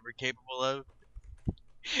movies it were capable of.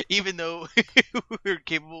 Even though we were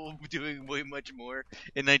capable of doing way much more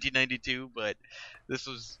in 1992, but this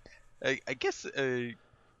was, I guess, a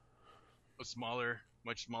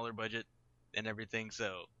much smaller budget and everything.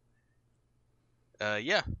 So,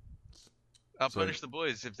 yeah, I'll punish the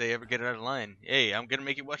boys if they ever get out of line. Hey, I'm gonna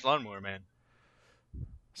make you watch Lawnmower Man.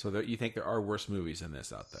 So you think there are worse movies than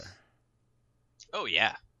this out there? Oh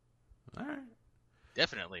yeah, All right.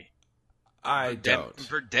 definitely. I don't.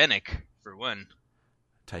 Birdemic for one.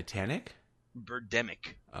 Titanic?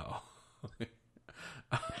 Birdemic. Oh.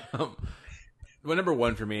 Well, number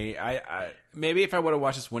 1 for me, I maybe if I would have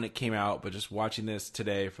watched this when it came out, but just watching this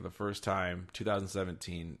today for the first time,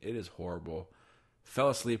 2017, it is horrible. Fell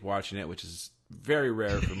asleep watching it, which is very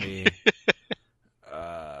rare for me.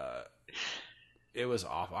 It was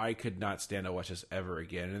awful. I could not stand to watch this ever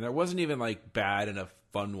again. And there wasn't even like bad in a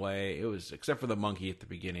fun way. It was, except for the monkey at the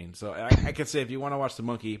beginning. So I could say if you want to watch the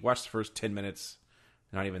monkey, watch the first 10 minutes.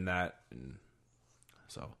 Not even that. And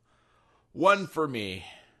so 1 for me.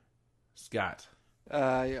 Scott.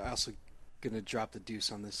 I'm also gonna drop the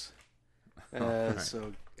deuce on this. Right.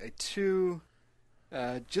 So a 2,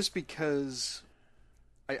 just because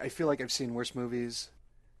I feel like I've seen worse movies,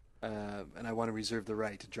 and I want to reserve the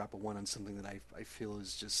right to drop a 1 on something that I feel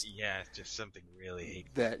is just Yeah, just something really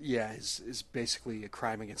hateful. that. Yeah, is basically a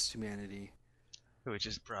crime against humanity. Which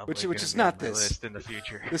is probably Which gonna is be not on my this. list in the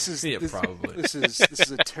future. This is Yeah, this, probably. This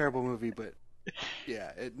is a terrible movie, but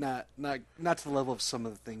yeah, it not to the level of some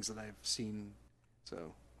of the things that I've seen.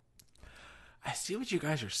 So I see what you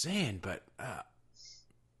guys are saying, but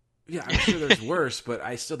yeah, I'm sure there's worse, but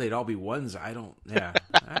they'd all be 1s. I don't, yeah.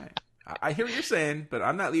 I hear what you're saying, but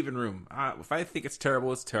I'm not leaving room. If I think it's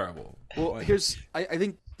terrible, it's terrible. well, I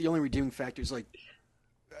think the only redeeming factor is like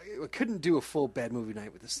I couldn't do a full bad movie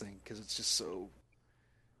night with this thing because it's just so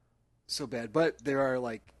bad. But there are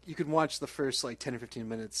like you can watch the first like 10 or 15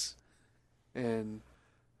 minutes and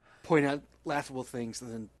point out laughable things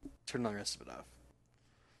and then turn the rest of it off.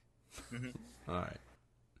 All right.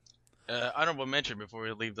 Honorable mention before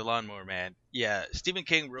we leave the Lawnmower Man. Yeah, Stephen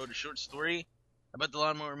King wrote a short story about the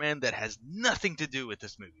Lawnmower Man that has nothing to do with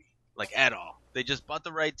this movie, like at all. They just bought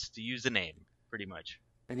the rights to use the name, pretty much.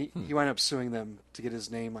 And he wound up suing them to get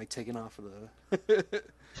his name like taken off of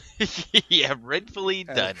the Yeah, rightfully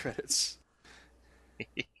done. credits.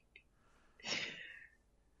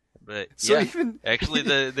 But So yeah, even actually,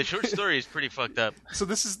 the short story is pretty fucked up. so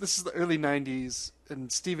this is the early '90s,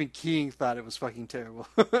 and Stephen King thought it was fucking terrible.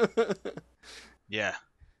 Yeah,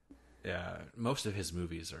 Yeah, most of his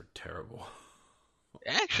movies are terrible.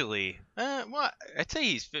 actually, well, I'd say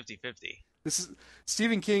he's 50-50. This is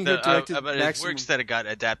Stephen King who directed About his Maximum. works that got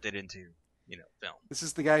adapted into, film. This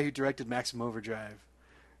is the guy who directed Maximum Overdrive.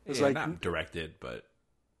 It was Yeah, like not directed, but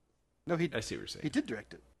no, I see what you're saying. he did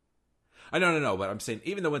direct it. I no, but I'm saying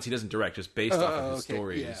even the ones he doesn't direct, just based off of his okay.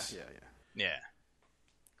 stories. Yeah. Yeah.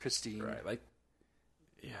 Christine. Right, like,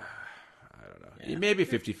 yeah, I don't know. Yeah. Maybe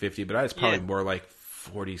 50-50, but it's probably Yeah. more like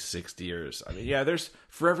 40-60 years. I mean, yeah, there's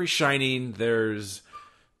for every Shining, there's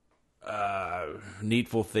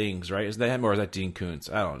Needful Things, right? Is that him or is that Dean Koontz?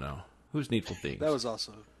 I don't know. Who's Needful Things? That was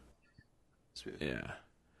also. Yeah.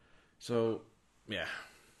 So, yeah.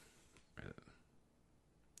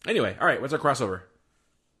 Anyway, all right, what's our crossover?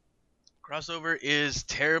 Crossover is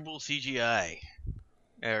terrible CGI,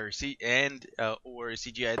 or CGI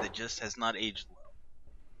that just has not aged well.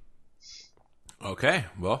 Okay,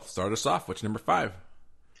 well, start us off. What's number 5?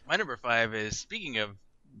 My number 5 is, speaking of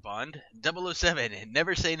Bond, 007,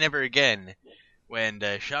 Never Say Never Again, when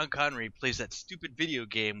Sean Connery plays that stupid video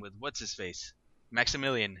game with what's-his-face?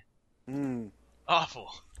 Maximilian.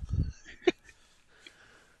 Awful.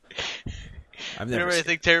 Whenever I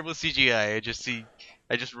think terrible CGI, I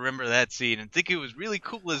just remember that scene and think it was really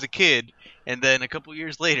cool as a kid, and then a couple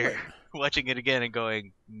years later, watching it again and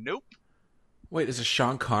going, nope. Wait, is it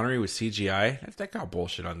Sean Connery with CGI? That got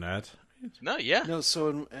bullshit on that. No, yeah. No,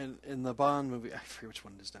 so in the Bond movie, I forget which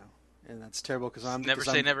one it is now, and that's terrible because I'm Never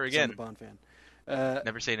Say Never Again. I'm a Bond fan.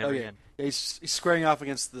 Never Say Never Again. Yeah, he's squaring off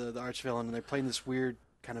against the arch villain, and they're playing this weird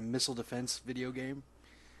kind of missile defense video game,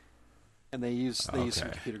 and they use some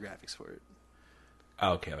computer graphics for it.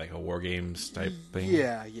 Okay, like a War Games type thing?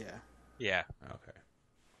 Yeah. Yeah. Okay.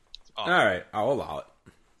 Awesome. All right, I'll allow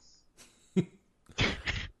it.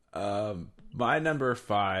 My number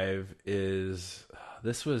 5 is...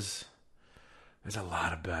 There's a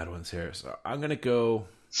lot of bad ones here, so I'm going to go...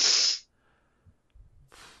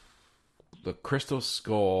 The Crystal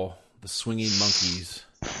Skull, the Swinging Monkeys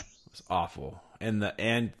was awful. And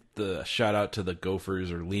the shout out to the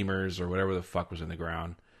gophers or lemurs or whatever the fuck was in the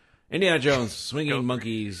ground. Indiana Jones, Swinging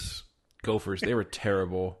Monkeys, gophers, they were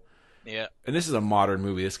terrible. Yeah. And this is a modern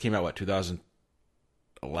movie. This came out,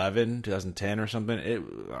 2011, 2010 or something?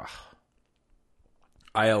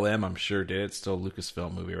 ILM, I'm sure, did. It's still a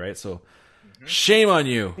Lucasfilm movie, right? So, shame on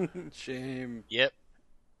you. Shame. Yep.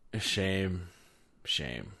 Shame.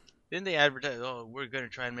 Didn't they advertise, we're going to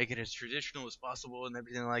try and make it as traditional as possible and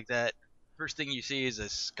everything like that? First thing you see is a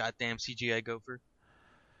goddamn CGI gopher.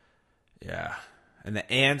 Yeah. And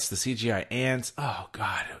the ants, the CGI ants. Oh,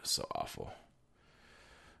 God, it was so awful.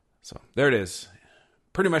 So, there it is.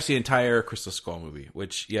 Pretty much the entire Crystal Skull movie,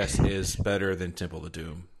 which, yes, is better than Temple of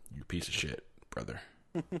Doom. You piece of shit, brother.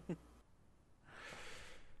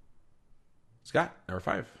 Scott, number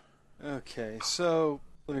 5. Okay, so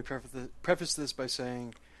let me preface this by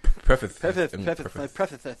saying... Preface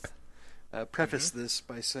this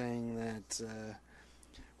by saying that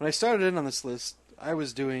when I started in on this list, I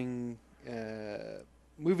was doing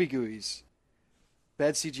movie GUIs,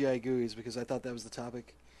 bad CGI GUIs, because I thought that was the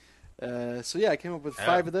topic. So yeah, I came up with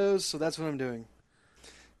 5 of those, so that's what I'm doing.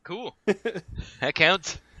 Cool. That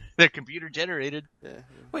counts. They're computer generated. Yeah.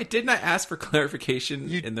 Wait, didn't I ask for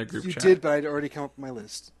clarification in the group chat? You did, but I'd already come up with my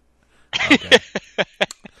list. Okay.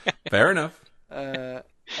 Fair enough. All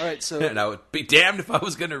right, so... And I would be damned if I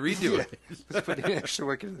was going to redo it. Let's put extra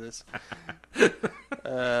work into this.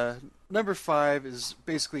 Number 5 is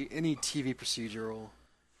basically any TV procedural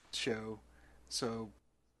show. So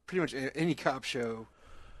pretty much any cop show,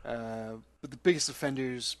 with the biggest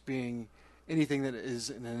offenders being anything that is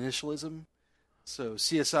an initialism. So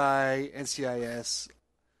CSI, NCIS,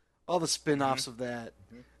 all the spin-offs of that.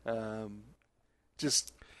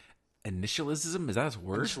 Just... Initialism? Is that a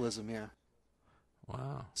word? Initialism, yeah.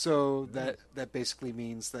 Wow. So that basically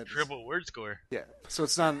means that... Triple word score. Yeah. So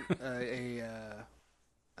it's not God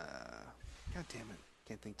damn it.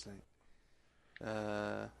 Can't think tonight.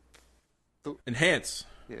 Enhance.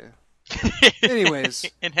 Yeah. Anyways.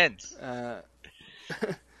 Enhance.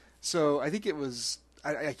 So I think it was...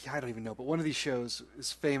 I don't even know, but one of these shows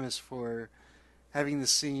is famous for having this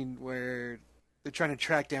scene where they're trying to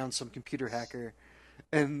track down some computer hacker,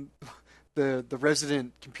 and the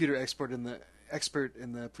resident computer expert in the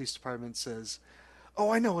police department says, "Oh,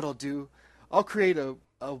 I know what I'll do. I'll create a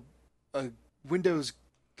Windows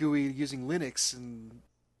GUI using Linux," and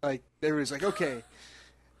like everybody's like, "Okay."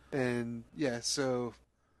 And yeah, so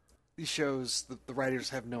these shows, the writers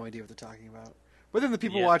have no idea what they're talking about. But then the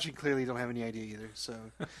people watching clearly don't have any idea either. So,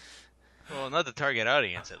 well, not the target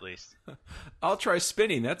audience, at least. I'll try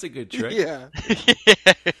spinning. That's a good trick. Yeah.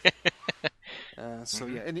 So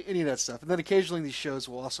yeah, any of that stuff, and then occasionally these shows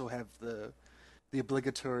will also have the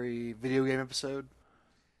obligatory video game episode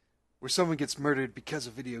where someone gets murdered because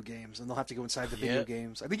of video games, and they'll have to go inside the video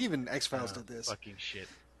games. I think even X-Files did this. Fucking shit.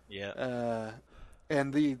 Yeah.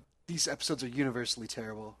 And these episodes are universally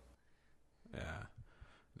terrible. Yeah.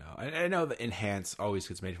 No, I know that Enhance always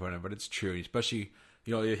gets made fun of, but it's true. Especially,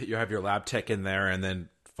 you have your lab tech in there, and then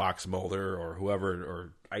Fox Mulder or whoever,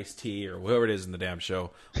 or Ice-T or whoever it is in the damn show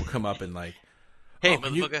will come up and like, hey,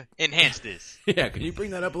 motherfucker, enhance this. Yeah, can you bring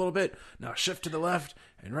that up a little bit? No, shift to the left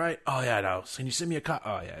and right. Oh yeah, no. Can you send me a copy?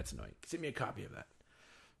 Oh yeah, it's annoying. Send me a copy of that.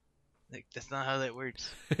 Like, that's not how that works.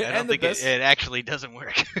 I don't think it actually doesn't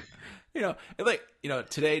work.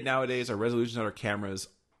 Nowadays, our resolution on our cameras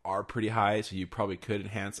are pretty high, so you probably could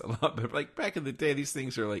enhance a lot. But like back in the day, these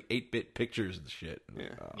things are like 8-bit pictures and shit.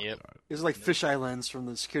 Yeah. Yep. It was like fisheye lens from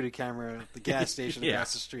the security camera at the gas station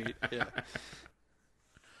across the street. Yeah.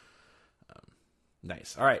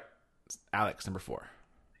 Nice. All right, Alex, number 4.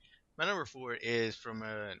 My number 4 is from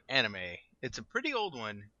an anime. It's a pretty old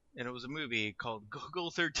one, and it was a movie called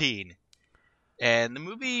Google 13. And the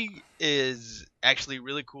movie is actually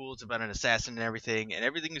really cool. It's about an assassin and everything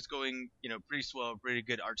is going, pretty swell, pretty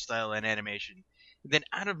good art style and animation. And then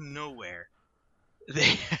out of nowhere,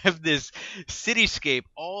 they have this cityscape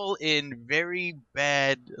all in very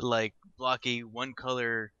bad, like, blocky,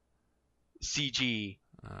 one-color CG,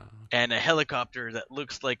 and a helicopter that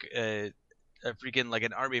looks like a freaking, like,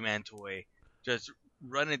 an Army Man toy, just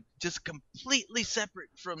running just completely separate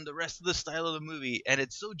from the rest of the style of the movie, and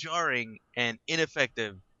it's so jarring and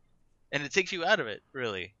ineffective, and it takes you out of it,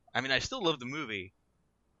 really. I mean, I still love the movie,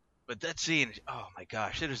 but that scene, oh my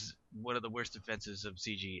gosh, it is one of the worst offenses of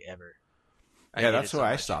CG ever. Yeah, that's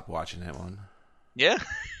why I stopped watching that one. Yeah?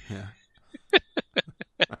 Yeah.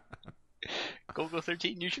 Go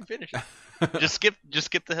 13, you should finish it. Just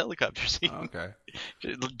skip the helicopter scene. Oh, okay.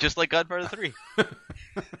 Just like Godfather 3.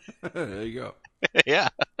 There you go. Yeah.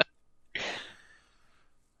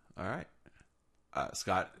 All right.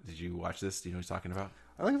 Scott, did you watch this? Do you know what he's talking about?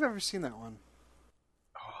 I don't think I've ever seen that one.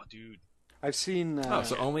 Oh, dude. I've seen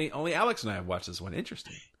So only Alex and I have watched this one.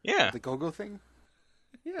 Interesting. Yeah. the Go-Go thing.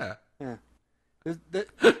 Yeah. Yeah.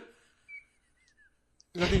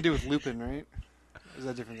 Nothing to do with Lupin, right? Or is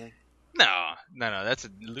that a different thing? No. That's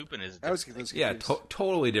Lupin is. I was confused. Yeah,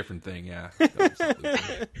 totally different thing. Yeah.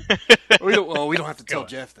 we don't have to tell on.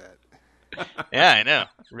 Jeff that. Yeah, I know.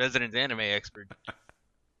 Resident anime expert.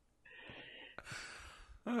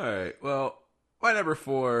 All right. Well, my number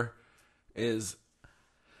 4 is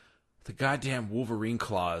the goddamn Wolverine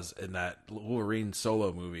claws in that Wolverine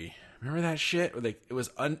solo movie. Remember that shit? Where it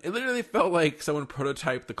literally felt like someone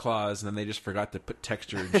prototyped the claws and then they just forgot to put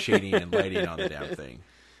texture and shading and lighting on the damn thing.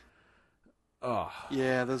 Oh.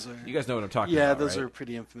 Yeah, those are. You guys know what I'm talking Yeah, about, those right? are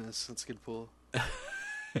pretty infamous. That's a good pull.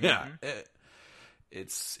 Yeah.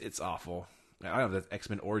 It's awful. I don't know if that's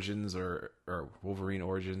X-Men Origins or Wolverine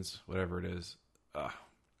Origins, whatever it is.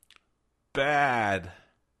 Bad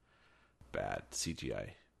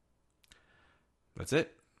CGI. That's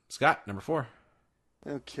it. Scott, number 4.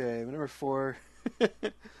 Okay, number 4.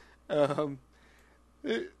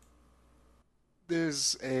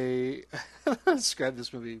 There's a. Describe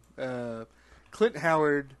this movie. Clint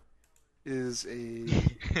Howard is a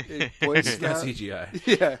Boy Not Scout.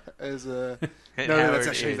 CGI. Yeah, as a. No, that's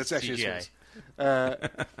actually CGI.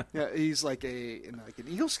 Yeah, he's like an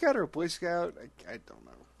Eagle Scout or a Boy Scout. I don't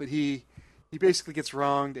know, but he basically gets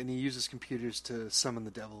wronged, and he uses computers to summon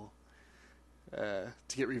the devil to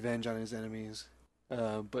get revenge on his enemies.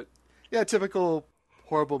 But yeah, typical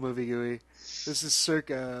horrible movie gooey. This is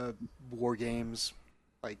circa War Games,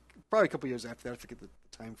 like probably a couple years after that. I forget the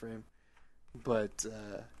time frame, but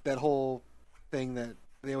that whole thing that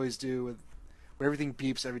they always do with where everything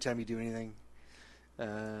beeps every time you do anything.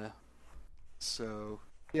 So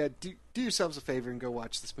yeah, do yourselves a favor and go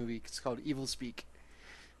watch this movie. It's called Evil Speak.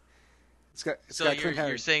 It's got Clint Howard.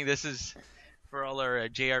 You're saying this is for all our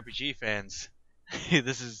JRPG fans.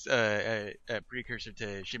 This is a precursor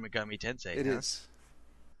to Shin Megami Tensei. It is.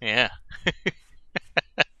 Yeah.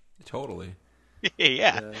 Totally.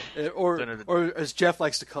 Yeah. Or as Jeff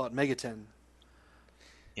likes to call it, Megaten.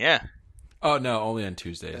 Yeah. Oh, no, only on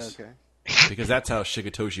Tuesdays. Okay. Because that's how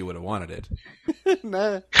Shigetoshi would have wanted it.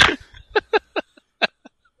 Nah.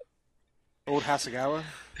 Old Hasegawa.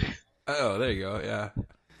 Oh, there you go, yeah.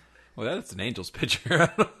 Well, that's an Angels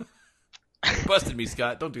pitcher. You busted me,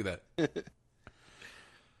 Scott. Don't do that.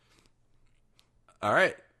 All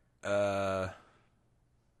right.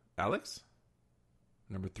 Alex?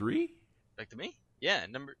 Number 3? Back to me? Yeah,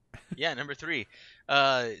 number 3.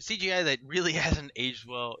 CGI that really hasn't aged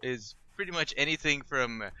well is pretty much anything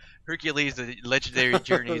from Hercules, the Legendary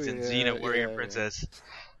Journeys, and Xena, Warrior Princess.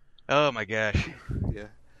 Oh my gosh. Yeah.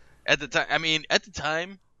 At the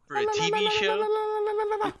time, for a TV show,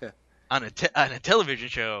 Yeah. on a television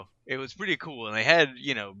show, it was pretty cool, and they had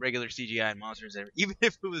regular CGI and monsters, and even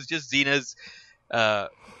if it was just Xena's,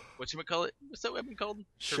 whatchamacallit? What's that weapon called?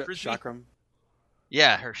 Her frisbee? Chakram.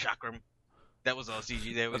 Yeah, her chakram. That was all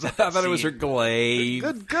CG. That was I thought it was her glaive.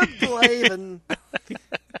 Good glaive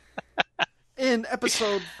in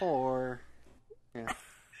episode 4. Yeah.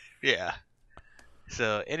 Yeah.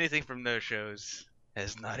 So anything from those shows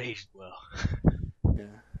has not aged well. Yeah.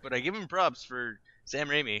 But I give him props for Sam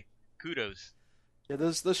Raimi. Kudos. Yeah,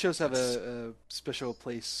 those shows have a special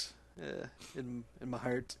place in my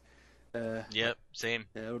heart. Yep, same.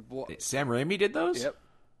 Yeah, I would Sam Raimi did those? Yep.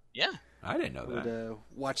 Yeah. I didn't know I that. would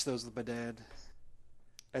watch those with my dad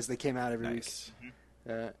as they came out every Nice. week.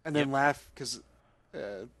 And then laugh because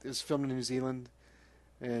it was filmed in New Zealand,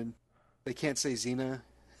 and they can't say Xena.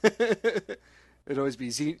 It'd always be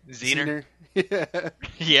Zener. Yeah.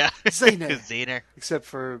 Yeah. Zener. Zener. Except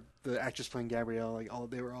for the actress playing Gabrielle,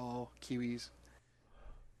 they were all Kiwis.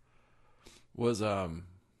 Was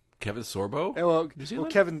Kevin Sorbo? Oh, well, New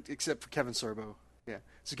Zealand? Kevin, except for Kevin Sorbo. Yeah.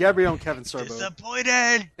 So Gabrielle and Kevin Sorbo.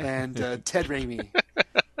 Disappointed. And Ted Raimi.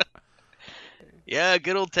 Yeah,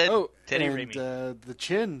 good old Teddy and Raimi. the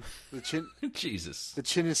Chin. Jesus. The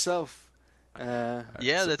Chin himself. Yeah,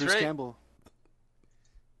 that's Bruce right. Campbell.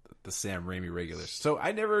 The Sam Raimi regulars. So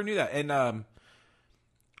I never knew that. And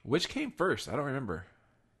which came first? I don't remember.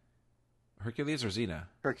 Hercules or Xena?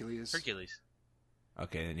 Hercules.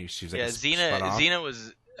 Okay, and she was like Yeah, a spun off? Xena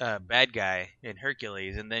was a bad guy in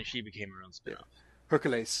Hercules, and then she became her own spin-off.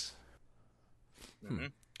 Hercules. Mm-hmm.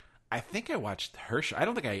 I think I watched I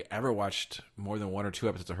don't think I ever watched more than 1 or 2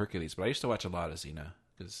 episodes of Hercules, but I used to watch a lot of Xena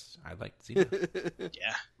because I liked Xena.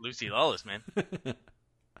 Yeah, Lucy Lawless, man.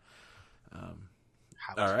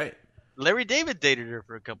 All right. Larry David dated her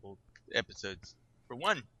for a couple episodes. For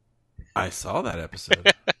one. I saw that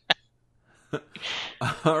episode.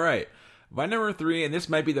 All right. My number 3, and this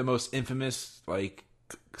might be the most infamous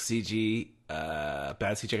CG, bad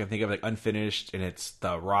CG I can think of, unfinished, and it's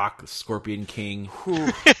The Rock, Scorpion King.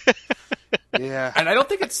 Yeah. And I don't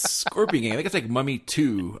think it's Scorpion King. I think it's Mummy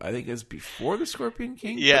 2. I think it's before the Scorpion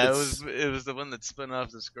King. Yeah, it was the one that spun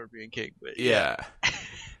off the Scorpion King. But yeah.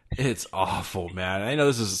 It's awful, man. I know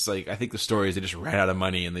this is I think the story is they just ran out of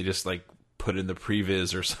money and they just put in the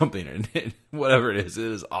previs or something, and whatever it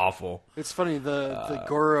is awful. It's funny, the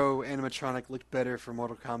Goro animatronic looked better for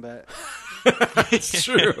Mortal Kombat. It's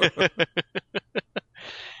true.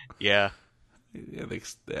 Yeah. Yeah,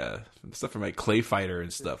 the stuff from Clay Fighter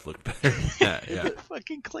and stuff looked better. Yeah.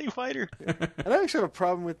 Fucking Clay Fighter. And I actually have a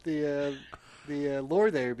problem with the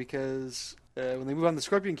lore there because when they move on, the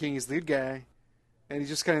Scorpion King is the lead guy, and he's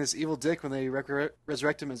just kind of this evil dick when they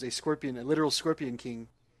resurrect him as a literal Scorpion King.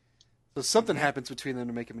 So something happens between them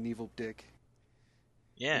to make him an evil dick.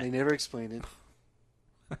 Yeah. And they never explain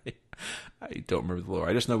it. I don't remember the lore.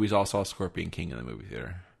 I just know we all saw Scorpion King in the movie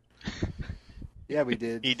theater. Yeah, we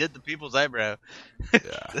did. He did the people's eyebrow.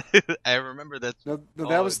 Yeah. I remember that. No,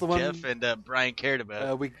 that was the one Jeff and Brian cared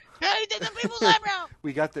about. Yeah, he did the people's eyebrow.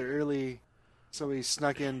 We got there early, so we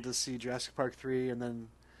snuck in to see Jurassic Park 3, and then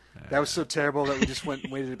that was so terrible that we just went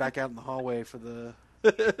and waited back out in the hallway for the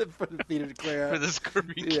for the theater to clear out. For the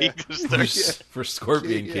Scorpion King to start. For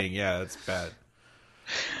Scorpion King, yeah, that's bad.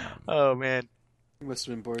 Oh, man. You must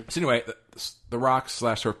have been bored. So anyway, the Rock /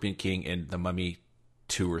 Scorpion King and the Mummy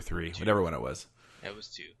 2 or 3, whatever one it was. That was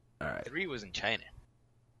 2. All right. 3 was in China.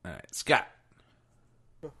 All right, Scott.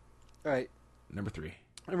 All right. Number 3.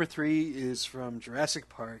 Number 3 is from Jurassic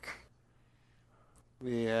Park.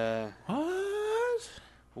 What?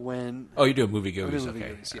 When Oh, you do a movie goes. movie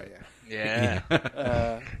Okay. goes, yeah.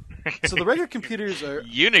 Yeah. So the regular computers are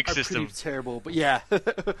Unix are system. pretty terrible, but yeah,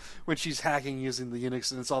 when she's hacking using the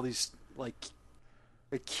Unix and it's all these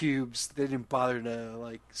cubes, they didn't bother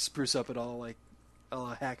to spruce up at all like a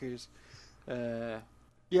lot of hackers.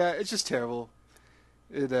 Yeah, it's just terrible.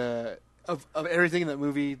 It of everything in that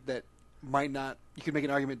movie that might not, you could make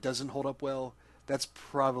an argument doesn't hold up well. That's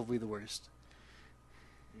probably the worst.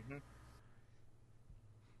 Mm-hmm.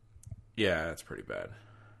 Yeah, that's pretty bad.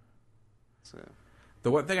 So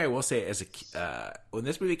The one thing I will say is when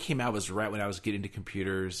this movie came out was right when I was getting into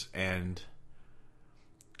computers, and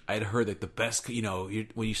I'd heard that the best,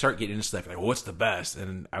 when you start getting into stuff, what's the best?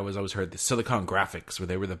 And I always heard the Silicon Graphics, where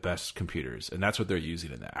they were the best computers, and that's what they're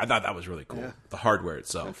using in that. I thought that was really cool. Yeah. The hardware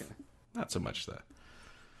itself, not so much the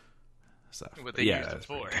stuff. What they used it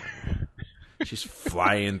for. She's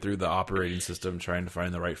flying through the operating system trying to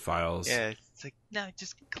find the right files. Yeah, it's no,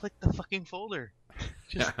 just click the fucking folder.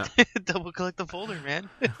 Just double click the folder, man.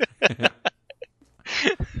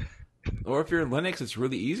 Or if you're in Linux, it's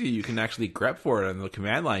really easy. You can actually grep for it on the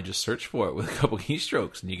command line. Just search for it with a couple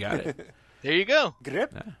keystrokes, and you got it. There you go.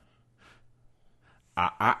 grip.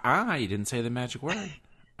 You didn't say the magic word.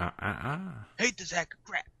 Hate this hacker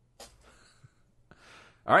crap.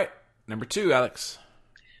 All right, number 2, Alex.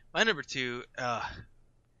 My number 2,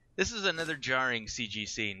 this is another jarring CG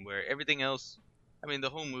scene where everything else, the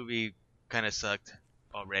whole movie kind of sucked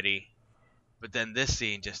already. But then this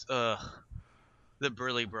scene just, the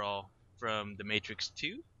Burly Brawl from The Matrix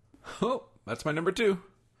 2. Oh, that's my number 2.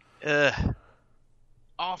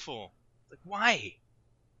 Awful. Why?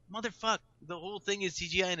 Motherfuck. The whole thing is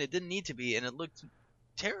CGI and it didn't need to be, and it looked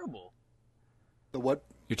terrible. The what?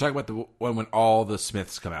 You're talking about the one when all the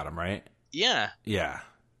Smiths come at him, right? Yeah. Yeah.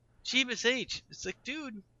 Jeebus H. It's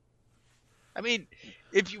dude. I mean,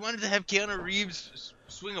 if you wanted to have Keanu Reeves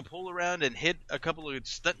swing a pole around and hit a couple of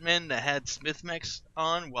stuntmen that had Smith mechs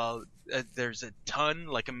on, while there's a ton,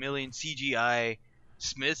 like a million CGI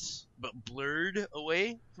Smiths, but blurred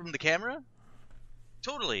away from the camera,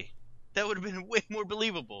 totally, that would have been way more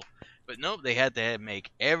believable. But nope, they had to make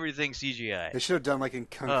everything CGI. They should have done like in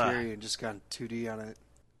Kung Fury and just gone 2D on it.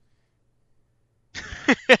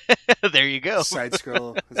 There you go. Side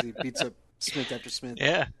scroll as he beats up Smith after Smith.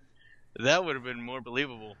 Yeah, that would have been more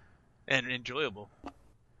believable and enjoyable.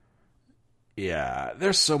 Yeah,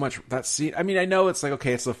 there's so much that scene. I mean, I know it's like,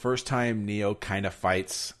 okay, it's the first time Neo kind of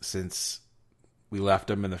fights since we left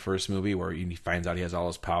him in the first movie where he finds out he has all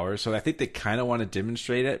his powers. So I think they kind of want to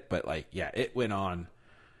demonstrate it, but like, yeah, it went on.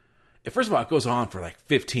 First of all, it goes on for like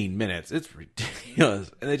 15 minutes. It's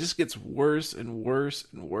ridiculous. And it just gets worse and worse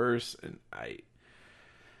and worse. And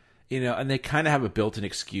and they kind of have a built-in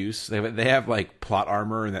excuse. They have like plot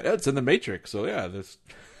armor and that it's in the Matrix. So yeah,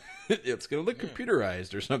 it's going to look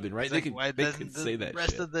computerized or something, right? Like, why they doesn't say the that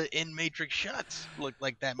rest shit. of the in-Matrix shots look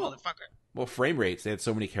like that motherfucker? Well, frame rates. They had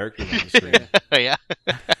so many characters on the screen. Yeah.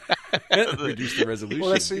 Reduce the resolution.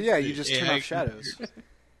 Well, you just turn Yeah. off shadows.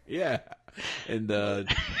 Yeah. And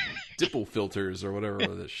dipple filters or whatever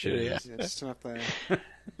the shit is. Yeah, just turn off the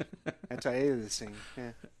anti-aliasing.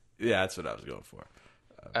 Yeah. Yeah, that's what I was going for.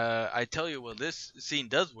 I tell you, well, this scene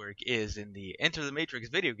does work is in the Enter the Matrix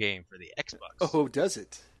video game for the Xbox Oh, does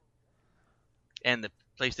it? and the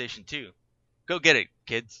PlayStation 2. Go get it,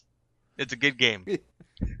 kids. It's a good game.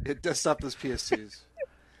 It does stop those PS2s.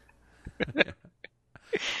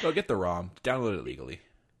 Go get the ROM. Download it legally.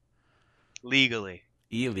 Legally.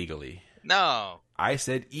 Illegally. No. I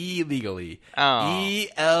said illegally. Oh.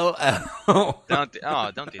 ELL. Don't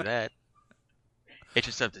do that. Hit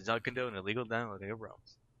yourself does not condone illegal downloading of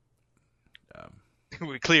ROMs.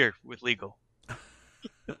 We're clear with legal.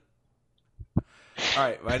 All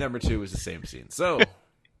right, my number 2 was the same scene. So,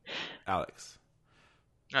 Alex.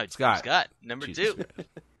 All right, Scott. number Jesus 2.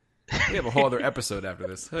 Christ. We have a whole other episode after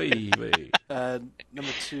this. Hey, wait.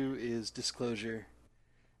 Number 2 is Disclosure.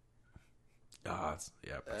 That's a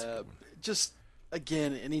good one. Just,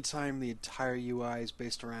 again, anytime the entire UI is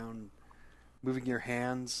based around moving your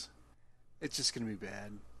hands, it's just going to be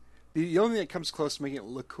bad. The only thing that comes close to making it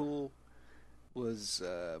look cool was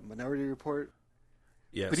Minority Report.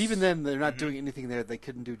 Yes. But even then, they're not doing anything there they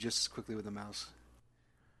couldn't do just as quickly with a mouse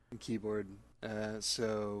and keyboard.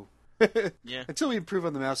 So Yeah. until we improve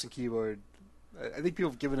on the mouse and keyboard, I think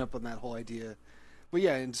people have given up on that whole idea. But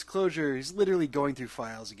yeah, in Disclosure, he's literally going through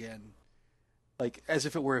files again, like as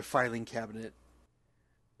if it were a filing cabinet.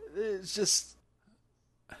 It's just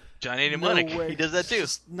Johnny no Mnemonic. way. He does that It's too.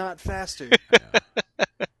 just not faster.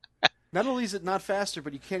 Not only is it not faster,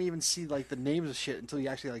 but you can't even see like the names of shit until he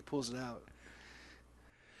actually like pulls it out.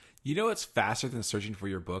 You know what's faster than searching for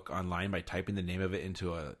your book online by typing the name of it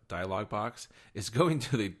into a dialog box? Is going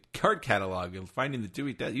to the card catalog and finding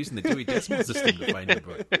the using the Dewey Decimal System to find your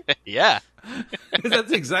book. Yeah.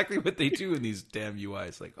 That's exactly what they do in these damn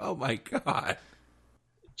UIs. Like, oh my god.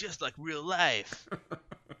 Just like real life.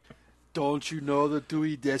 Don't you know the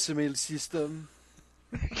Dewey Decimal System?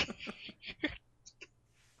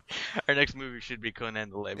 Our next movie should be Conan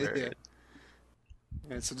the Librarian.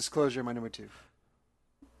 Yeah, so Disclosure, my number 2.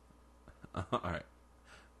 All right.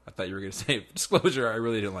 I thought you were going to say Disclosure. I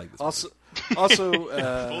really didn't like this. Also,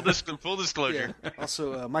 Full disclosure. yeah.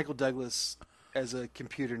 Also, Michael Douglas as a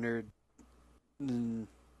computer nerd.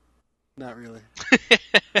 Not really.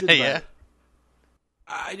 Didn't buy Yeah. it.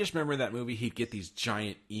 I just remember in that movie he'd get these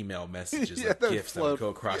giant email messages, Yeah, like that would gifs that would float. go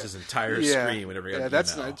across his entire Yeah. screen whenever he got Yeah, an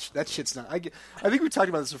that's email. not, that shit's not. I think we talked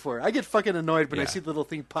about this before. I get fucking annoyed when I Yeah. see the little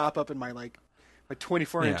thing pop up in my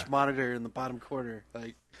 24-inch Yeah. monitor in the bottom corner.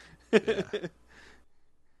 Like,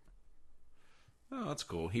 Oh, that's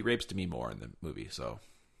cool. He rapes Demi Moore in the movie, so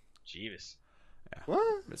Jeeves.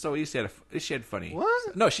 what? so he had funny.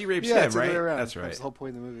 What? No, she rapes Yeah, him, it's the other right? way around. That's That right. was the whole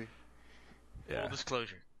point of the movie. Yeah. Full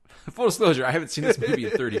disclosure. Full disclosure, I haven't seen this movie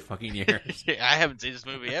in 30 fucking years. I haven't seen this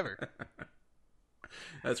movie ever.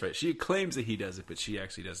 That's right. She claims that he does it, but she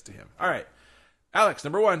actually does it to him. All right. Alex,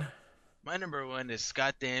 number 1. My number 1 is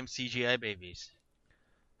goddamn CGI babies.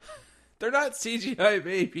 They're not CGI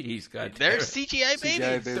babies, god They're damn it. CGI babies.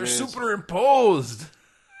 CGI They're babies. superimposed.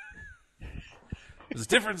 There's a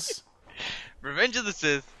difference. Revenge of the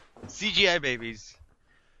Sith, CGI babies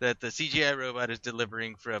that the CGI robot is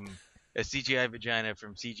delivering from a CGI vagina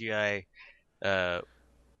from CGI,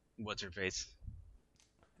 what's her face?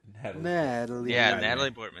 Natalie. Yeah, Natalie.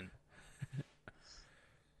 Natalie Portman.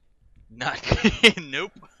 Not,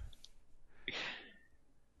 nope.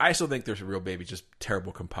 I still think there's a real baby, just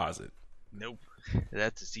terrible composite. Nope.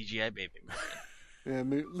 That's a CGI baby. Yeah,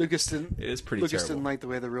 Lucas didn't. It is pretty Lucas terrible. didn't like the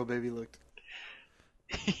way the real baby looked.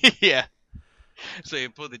 Yeah. So he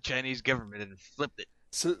pulled the Chinese government and flipped it.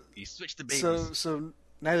 So, He switched the babies. so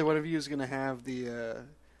neither one of you is going to have the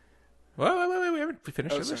Wait, we haven't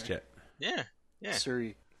finished Oh, our list sorry. Yeah. Yeah.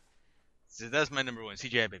 Surrey. So that's my number one,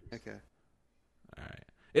 CGI baby. Okay. All right.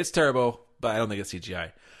 It's terrible, but I don't think it's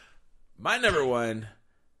CGI. My number one,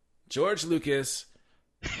 George Lucas,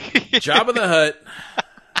 Jabba the Hutt,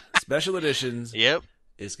 special editions, Yep.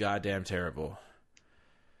 is goddamn terrible.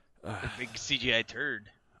 Big CGI turd.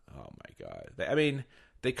 Oh my god. I mean,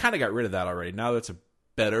 they kind of got rid of that already. Now it's a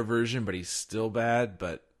better version, but he's still bad.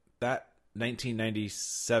 But that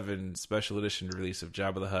 1997 special edition release of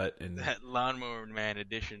Jabba the Hutt and That Lawnmower Man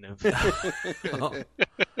edition of.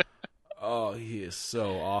 oh, he is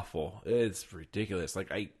so awful. It's ridiculous.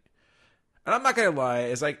 And I'm not gonna lie,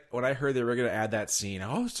 it's like when I heard they were gonna add that scene,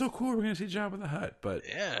 oh, it's so cool, we're gonna see Jabba the Hutt. But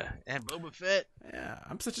Yeah, and Boba Fett. yeah,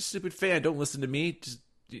 I'm such a stupid fan. Don't listen to me. Just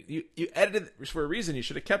you edited it for a reason. You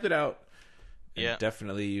should have kept it out. And Yeah.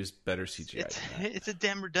 definitely used better CGI. It's a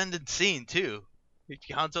damn redundant scene too.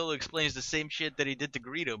 Han Solo explains the same shit that he did to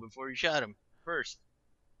Greedo before he shot him first.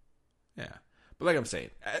 Yeah. But like I'm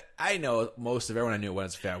saying, I know most of everyone I knew when I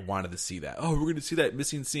was a fan wanted to see that. Oh, we're going to see that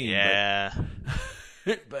missing scene. Yeah,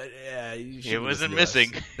 But yeah, you it shouldn't wasn't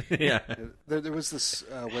listen missing. to us. Yeah. There was this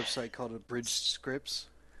website called Abridged Scripts,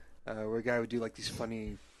 where a guy would do like these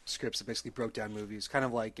funny scripts that basically broke down movies, kind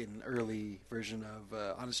of like an early version of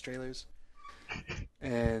Honest Trailers.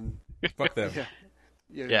 And Fuck them.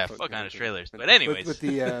 Yeah, fuck Honest Trailers. But anyways. but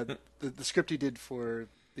the script he did for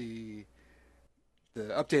the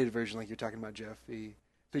updated version, like you're talking about, Jeff, he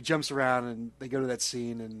jumps around and they go to that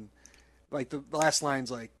scene and like the last line's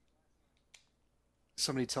like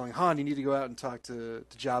somebody telling Han, you need to go out and talk to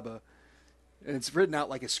Jabba, and it's written out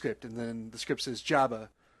like a script, and then the script says, Jabba,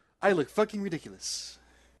 I look fucking ridiculous.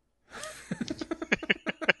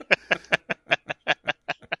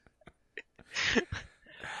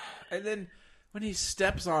 And then when he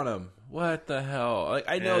steps on him, what the hell? Like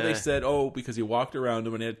I know they Yeah. said, oh, because he walked around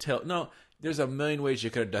him and he had tail. No, there's a million ways you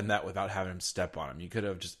could have done that without having him step on him. You could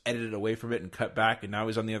have just edited away from it and cut back, and now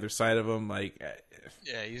he's on the other side of him. Like,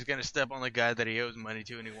 Yeah, he's gonna step on the guy that he owes money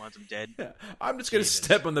to and he wants him dead. yeah, I'm just gonna Jesus.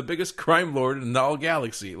 step on the biggest crime lord in all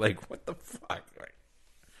galaxy. Like, what the fuck? Like,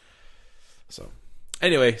 so,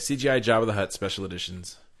 anyway, CGI Jabba the Hutt special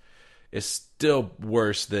editions is still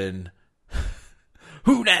worse than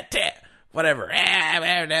who that whatever.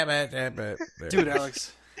 Dude,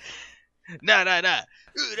 Alex. Nah.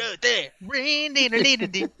 Ooh, there.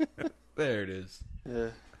 There it is. Yeah.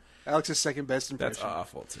 Alex's second best impression. That's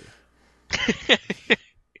awful too.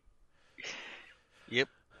 Yep.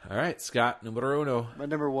 All right, Scott, numero uno. My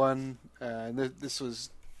number one, and this was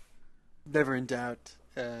never in doubt,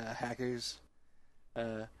 Hackers.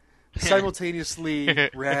 Simultaneously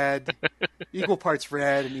rad, equal parts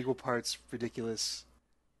rad and equal parts ridiculous.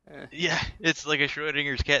 Yeah, it's like a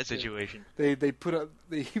Schrodinger's cat situation. They put up,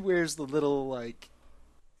 he wears the little, like,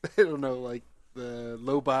 I don't know, like the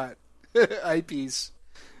Lobot eyepiece,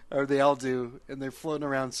 or they all do, and they're floating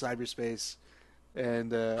around cyberspace,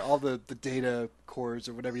 and all the data cores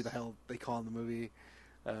or whatever the hell they call in the movie,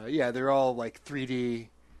 yeah, they're all like 3D,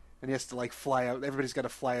 and he has to like fly out. Everybody's got to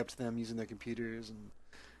fly up to them using their computers, and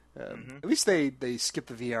at least they skip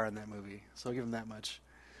the VR in that movie, so I'll give them that much.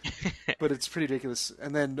 But it's pretty ridiculous.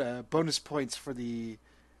 And then bonus points for the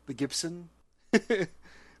Gibson,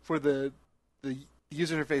 for the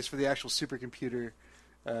user interface for the actual supercomputer.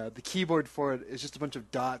 The keyboard for it is just a bunch of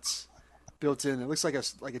dots built in. It looks like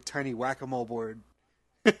a tiny whack-a-mole board,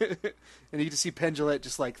 and you can see Penn Jillette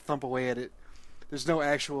just like thump away at it. There's no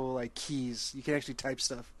actual like keys. You can actually type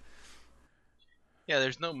stuff. Yeah,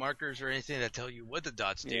 there's no markers or anything that tell you what the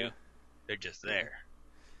dots do. Yeah. They're just there.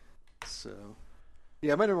 So,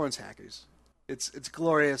 yeah, my number one's Hackers. It's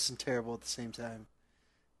glorious and terrible at the same time.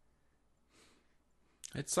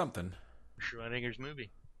 It's something. Schrodinger's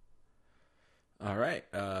movie. All right,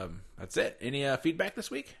 that's it. Any feedback this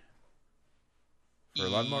week for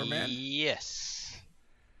Lawnmower Man? Yes.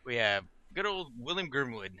 We have good old William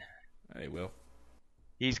Grimwood. Hey, Will.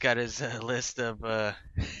 He's got his list of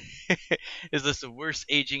his list of worst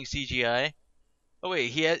aging CGI. Oh wait,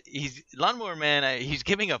 he's Lawnmower Man. He's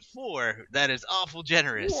giving a 4. That is awful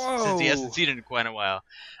generous since he hasn't seen it in quite a while.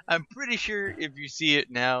 I'm pretty sure if you see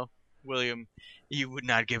it now, William, you would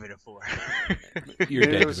not give it a 4. You're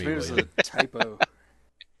Maybe dead it was, to me, maybe it was William. a typo.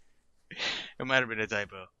 It might have been a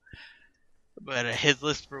typo. But his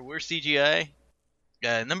list for worst CGI.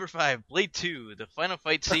 Number 5, Blade 2, the final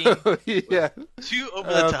fight scene. Yeah. Too over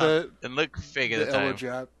the top the and look fake at the elbow time.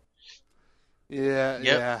 drop. Yeah, Yep,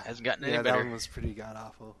 yeah. hasn't gotten any yeah, better. that one was pretty god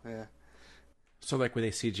awful. Yeah. So like when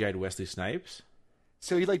they CGI'd Wesley Snipes.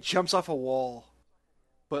 So he like jumps off a wall,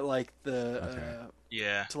 but like Okay.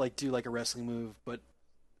 Yeah. to like do like a wrestling move, but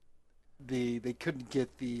they couldn't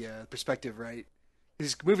get the perspective right.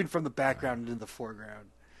 He's moving from the background into the foreground,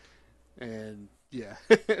 and yeah.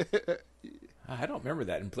 I don't remember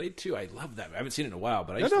that. In Blade 2, I love that. I haven't seen it in a while,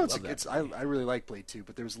 but I No, used no, to it's, love that. it's I really like Blade 2,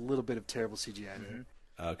 but there was a little bit of terrible CGI there.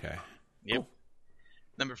 Okay. Yep. Cool.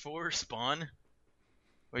 Number 4, Spawn,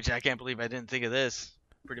 which I can't believe I didn't think of this.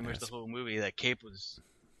 Pretty much Yes. the whole movie. That cape was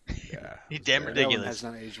Yeah. He's it was damn bad. That one ridiculous. has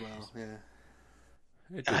not aged well. Yeah. It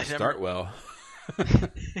I didn't never- start well.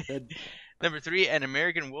 That- Number 3, An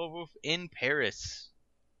American Werewolf in Paris.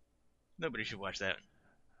 Nobody should watch that.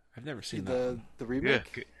 I've never seen that. the One. the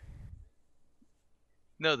remake. Good.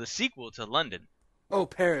 No, the sequel to London. Oh,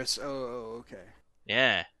 Paris. Oh, okay.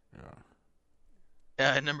 Yeah.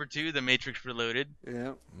 Yeah. Number 2, The Matrix Reloaded.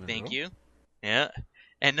 Yeah. Thank you. Yeah.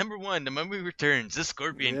 And number 1, The Mummy Returns, The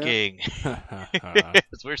Scorpion Yeah. King.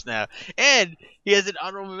 It's worse now. And he has an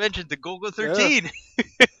honorable mention to Golgo 13.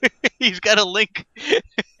 He's got a link.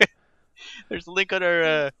 There's a link on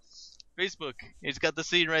our Facebook. He's got the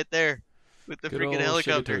scene right there with the Good freaking old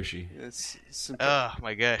helicopter. Shigetoshi. It's some Oh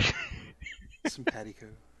my gosh. simpatico.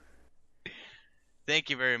 Thank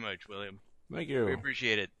you very much, William. Thank We you.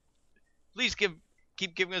 appreciate it. Please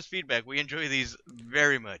keep giving us feedback. We enjoy these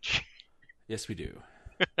very much. Yes, we do.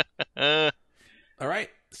 I'm All right.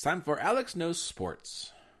 It's time for Alex Knows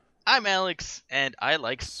Sports. Alex, and I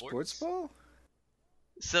like Sports ball?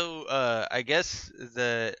 So, I guess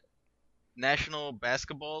the National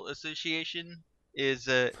Basketball Association is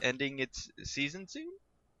ending its season soon,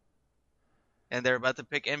 and they're about to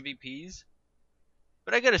pick MVPs.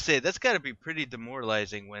 But I gotta say, that's gotta be pretty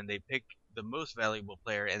demoralizing when they pick the most valuable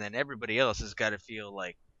player, and then everybody else has gotta feel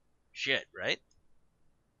like shit, right?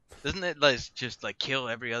 Doesn't it just kill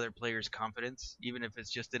every other player's confidence, even if it's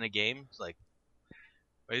just in a game? It's like,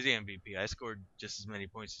 why is he MVP? I scored just as many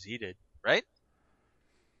points as he did, right?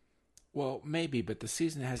 Well, maybe, but the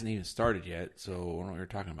season hasn't even started yet, so I don't know what you're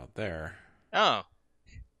talking about there. Oh,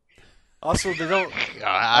 Also, they don't.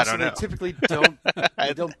 I also, don't they know. typically don't.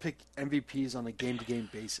 They don't pick MVPs on a game-to-game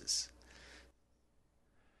basis.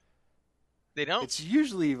 They don't. It's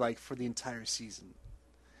usually like for the entire season.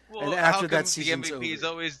 Well, and how after that come season's the MVP is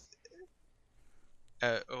over. always.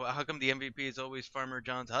 How come the MVP is always Farmer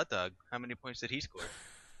John's hot dog? How many points did he score?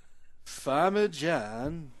 Farmer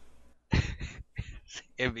John.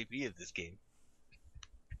 MVP of this game.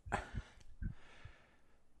 Is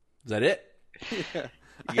that it? Yeah.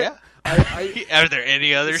 Yeah. I, Are there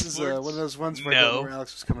any other this is sports? one of those ones where I don't No. know where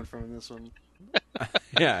Alex was coming from in this one.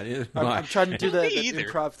 Yeah, neither am I'm I. trying to do Me that either.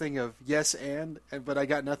 improv thing of yes and, but I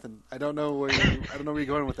got nothing. I don't know where you're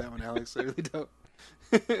going with that one, Alex. I really don't.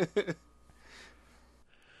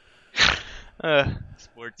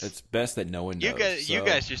 Sports. It's best that no one knows. you so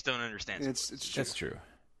guys just don't understand. It's true. That's true.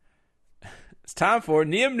 It's time for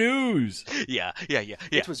Neum News. Yeah.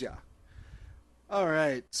 It was yeah. All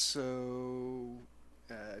right, so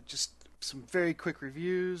just some very quick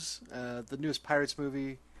reviews. The newest Pirates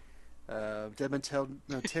movie, Dead Man Tell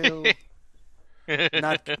No Tale,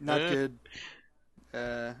 not good. Not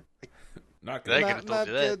I good. could've told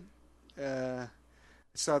you that. good. I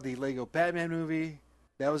saw the Lego Batman movie.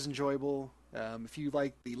 That was enjoyable. If you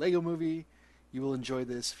like the Lego movie, you will enjoy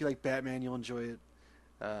this. If you like Batman, you'll enjoy it.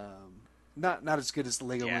 Not as good as the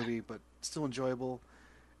Lego Yeah. movie, but still enjoyable.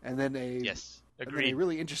 And then Yes. and then Agreed. a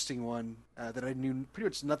really interesting one that I knew pretty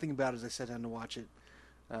much nothing about as I sat down to watch it.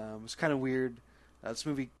 It was kind of weird. This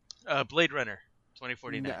movie, Blade Runner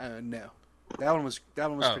 2049. no, that one was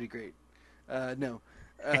Oh. pretty great. No,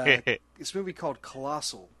 this movie called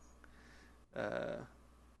Colossal.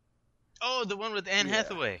 Oh, the one with Anne Yeah.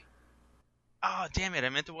 Hathaway. Oh, damn it! I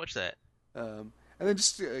meant to watch that. And then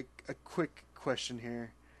just a quick question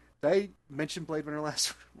here. Did I mention Blade Runner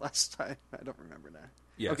last time? I don't remember now.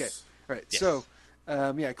 Yes. Okay. All right. Yes. So,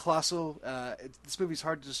 Colossal. This movie's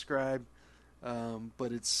hard to describe,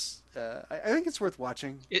 but it's. I think it's worth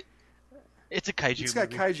watching. It's a kaiju It's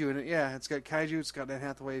got movie. kaiju in it. Yeah, it's got kaiju. It's got Anne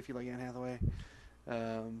Hathaway if you like Anne Hathaway.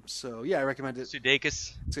 So yeah, I recommend it.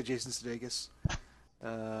 Sudeikis. It's got Jason Sudeikis.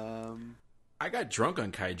 I got drunk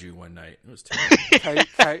on kaiju one night. It was terrible.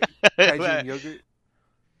 Kaiju and yogurt.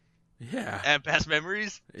 Yeah. And past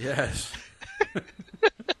memories. Yes.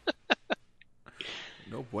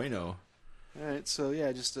 No bueno. All right, so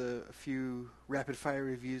yeah, just a few rapid fire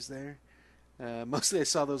reviews there. Mostly I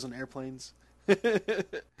saw those on airplanes.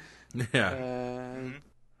 Yeah.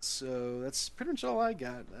 So that's pretty much all I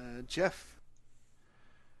got. Jeff.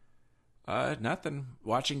 Nothing.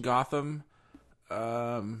 Watching Gotham.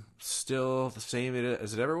 Still the same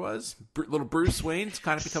as it ever was. Little Bruce Wayne's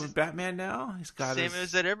kind of becoming Batman now. He's got Same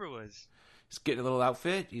as it ever was. He's getting a little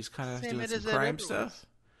outfit. He's kind of Same doing as some it crime ever stuff.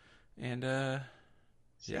 And yeah,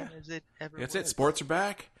 Same as it ever that's was. it. Sports are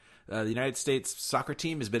back. The United States soccer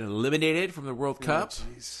team has been eliminated from the World Cup.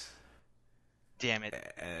 Jeez. Damn it.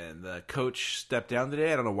 And the coach stepped down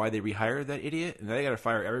today. I don't know why they rehired that idiot. And they got to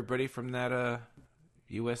fire everybody from that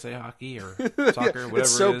USA Hockey or soccer, whatever It's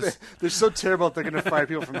so it is. they're so terrible that they're going to fire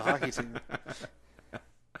people from the hockey team.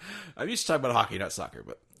 I'm used to talking about hockey, not soccer,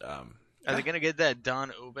 but Are they going to get that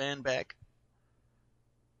Don Oban back?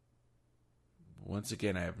 once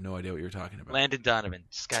again, I have no idea what you're talking about. Landon Donovan.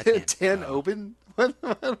 Goddamn. Dan Oben? What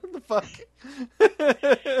the fuck?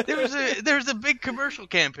 There was a big commercial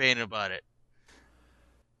campaign about it.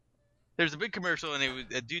 There's a big commercial, and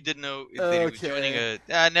a dude didn't know that he was joining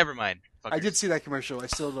a. Never mind. I did see that commercial. I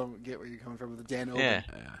still don't get where you're coming from with the Dan Oben. Yeah.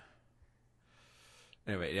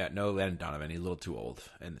 Anyway, yeah, no Landon Donovan. He's a little too old,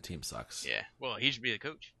 and the team sucks. Yeah. Well, he should be the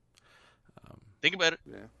coach. Think about it.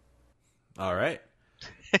 Yeah. All right.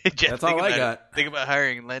 Jeff, That's all I got. Think about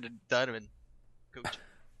hiring Landon Donovan, coach.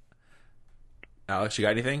 Alex, you got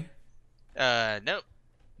anything? Nope.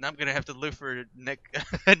 Now I'm gonna have to look for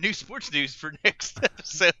new sports news for next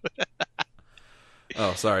episode.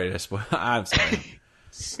 Oh, sorry. I'm sorry.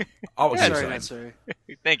 Always Sorry, sorry. not sorry.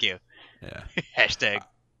 Thank you. Yeah. Hashtag.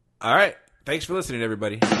 All right. Thanks for listening,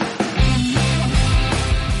 everybody.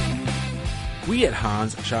 We at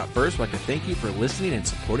Hans Shot First would like to thank you for listening and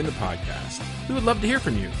supporting the podcast. We would love to hear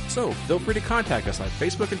from you, so feel free to contact us on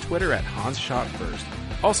Facebook and Twitter at Hans Shot First.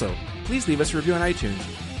 Also, please leave us a review on iTunes.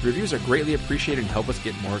 Reviews are greatly appreciated and help us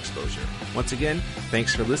get more exposure. Once again,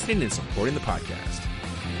 thanks for listening and supporting the podcast.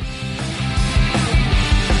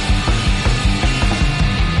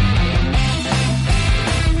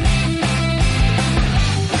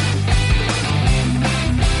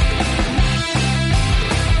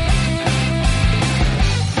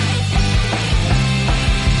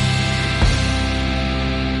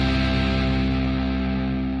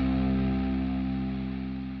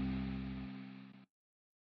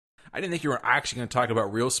 I didn't think you were actually going to talk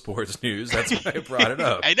about real sports news. That's why I brought it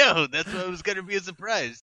up. I know. That's what was going to be a surprise.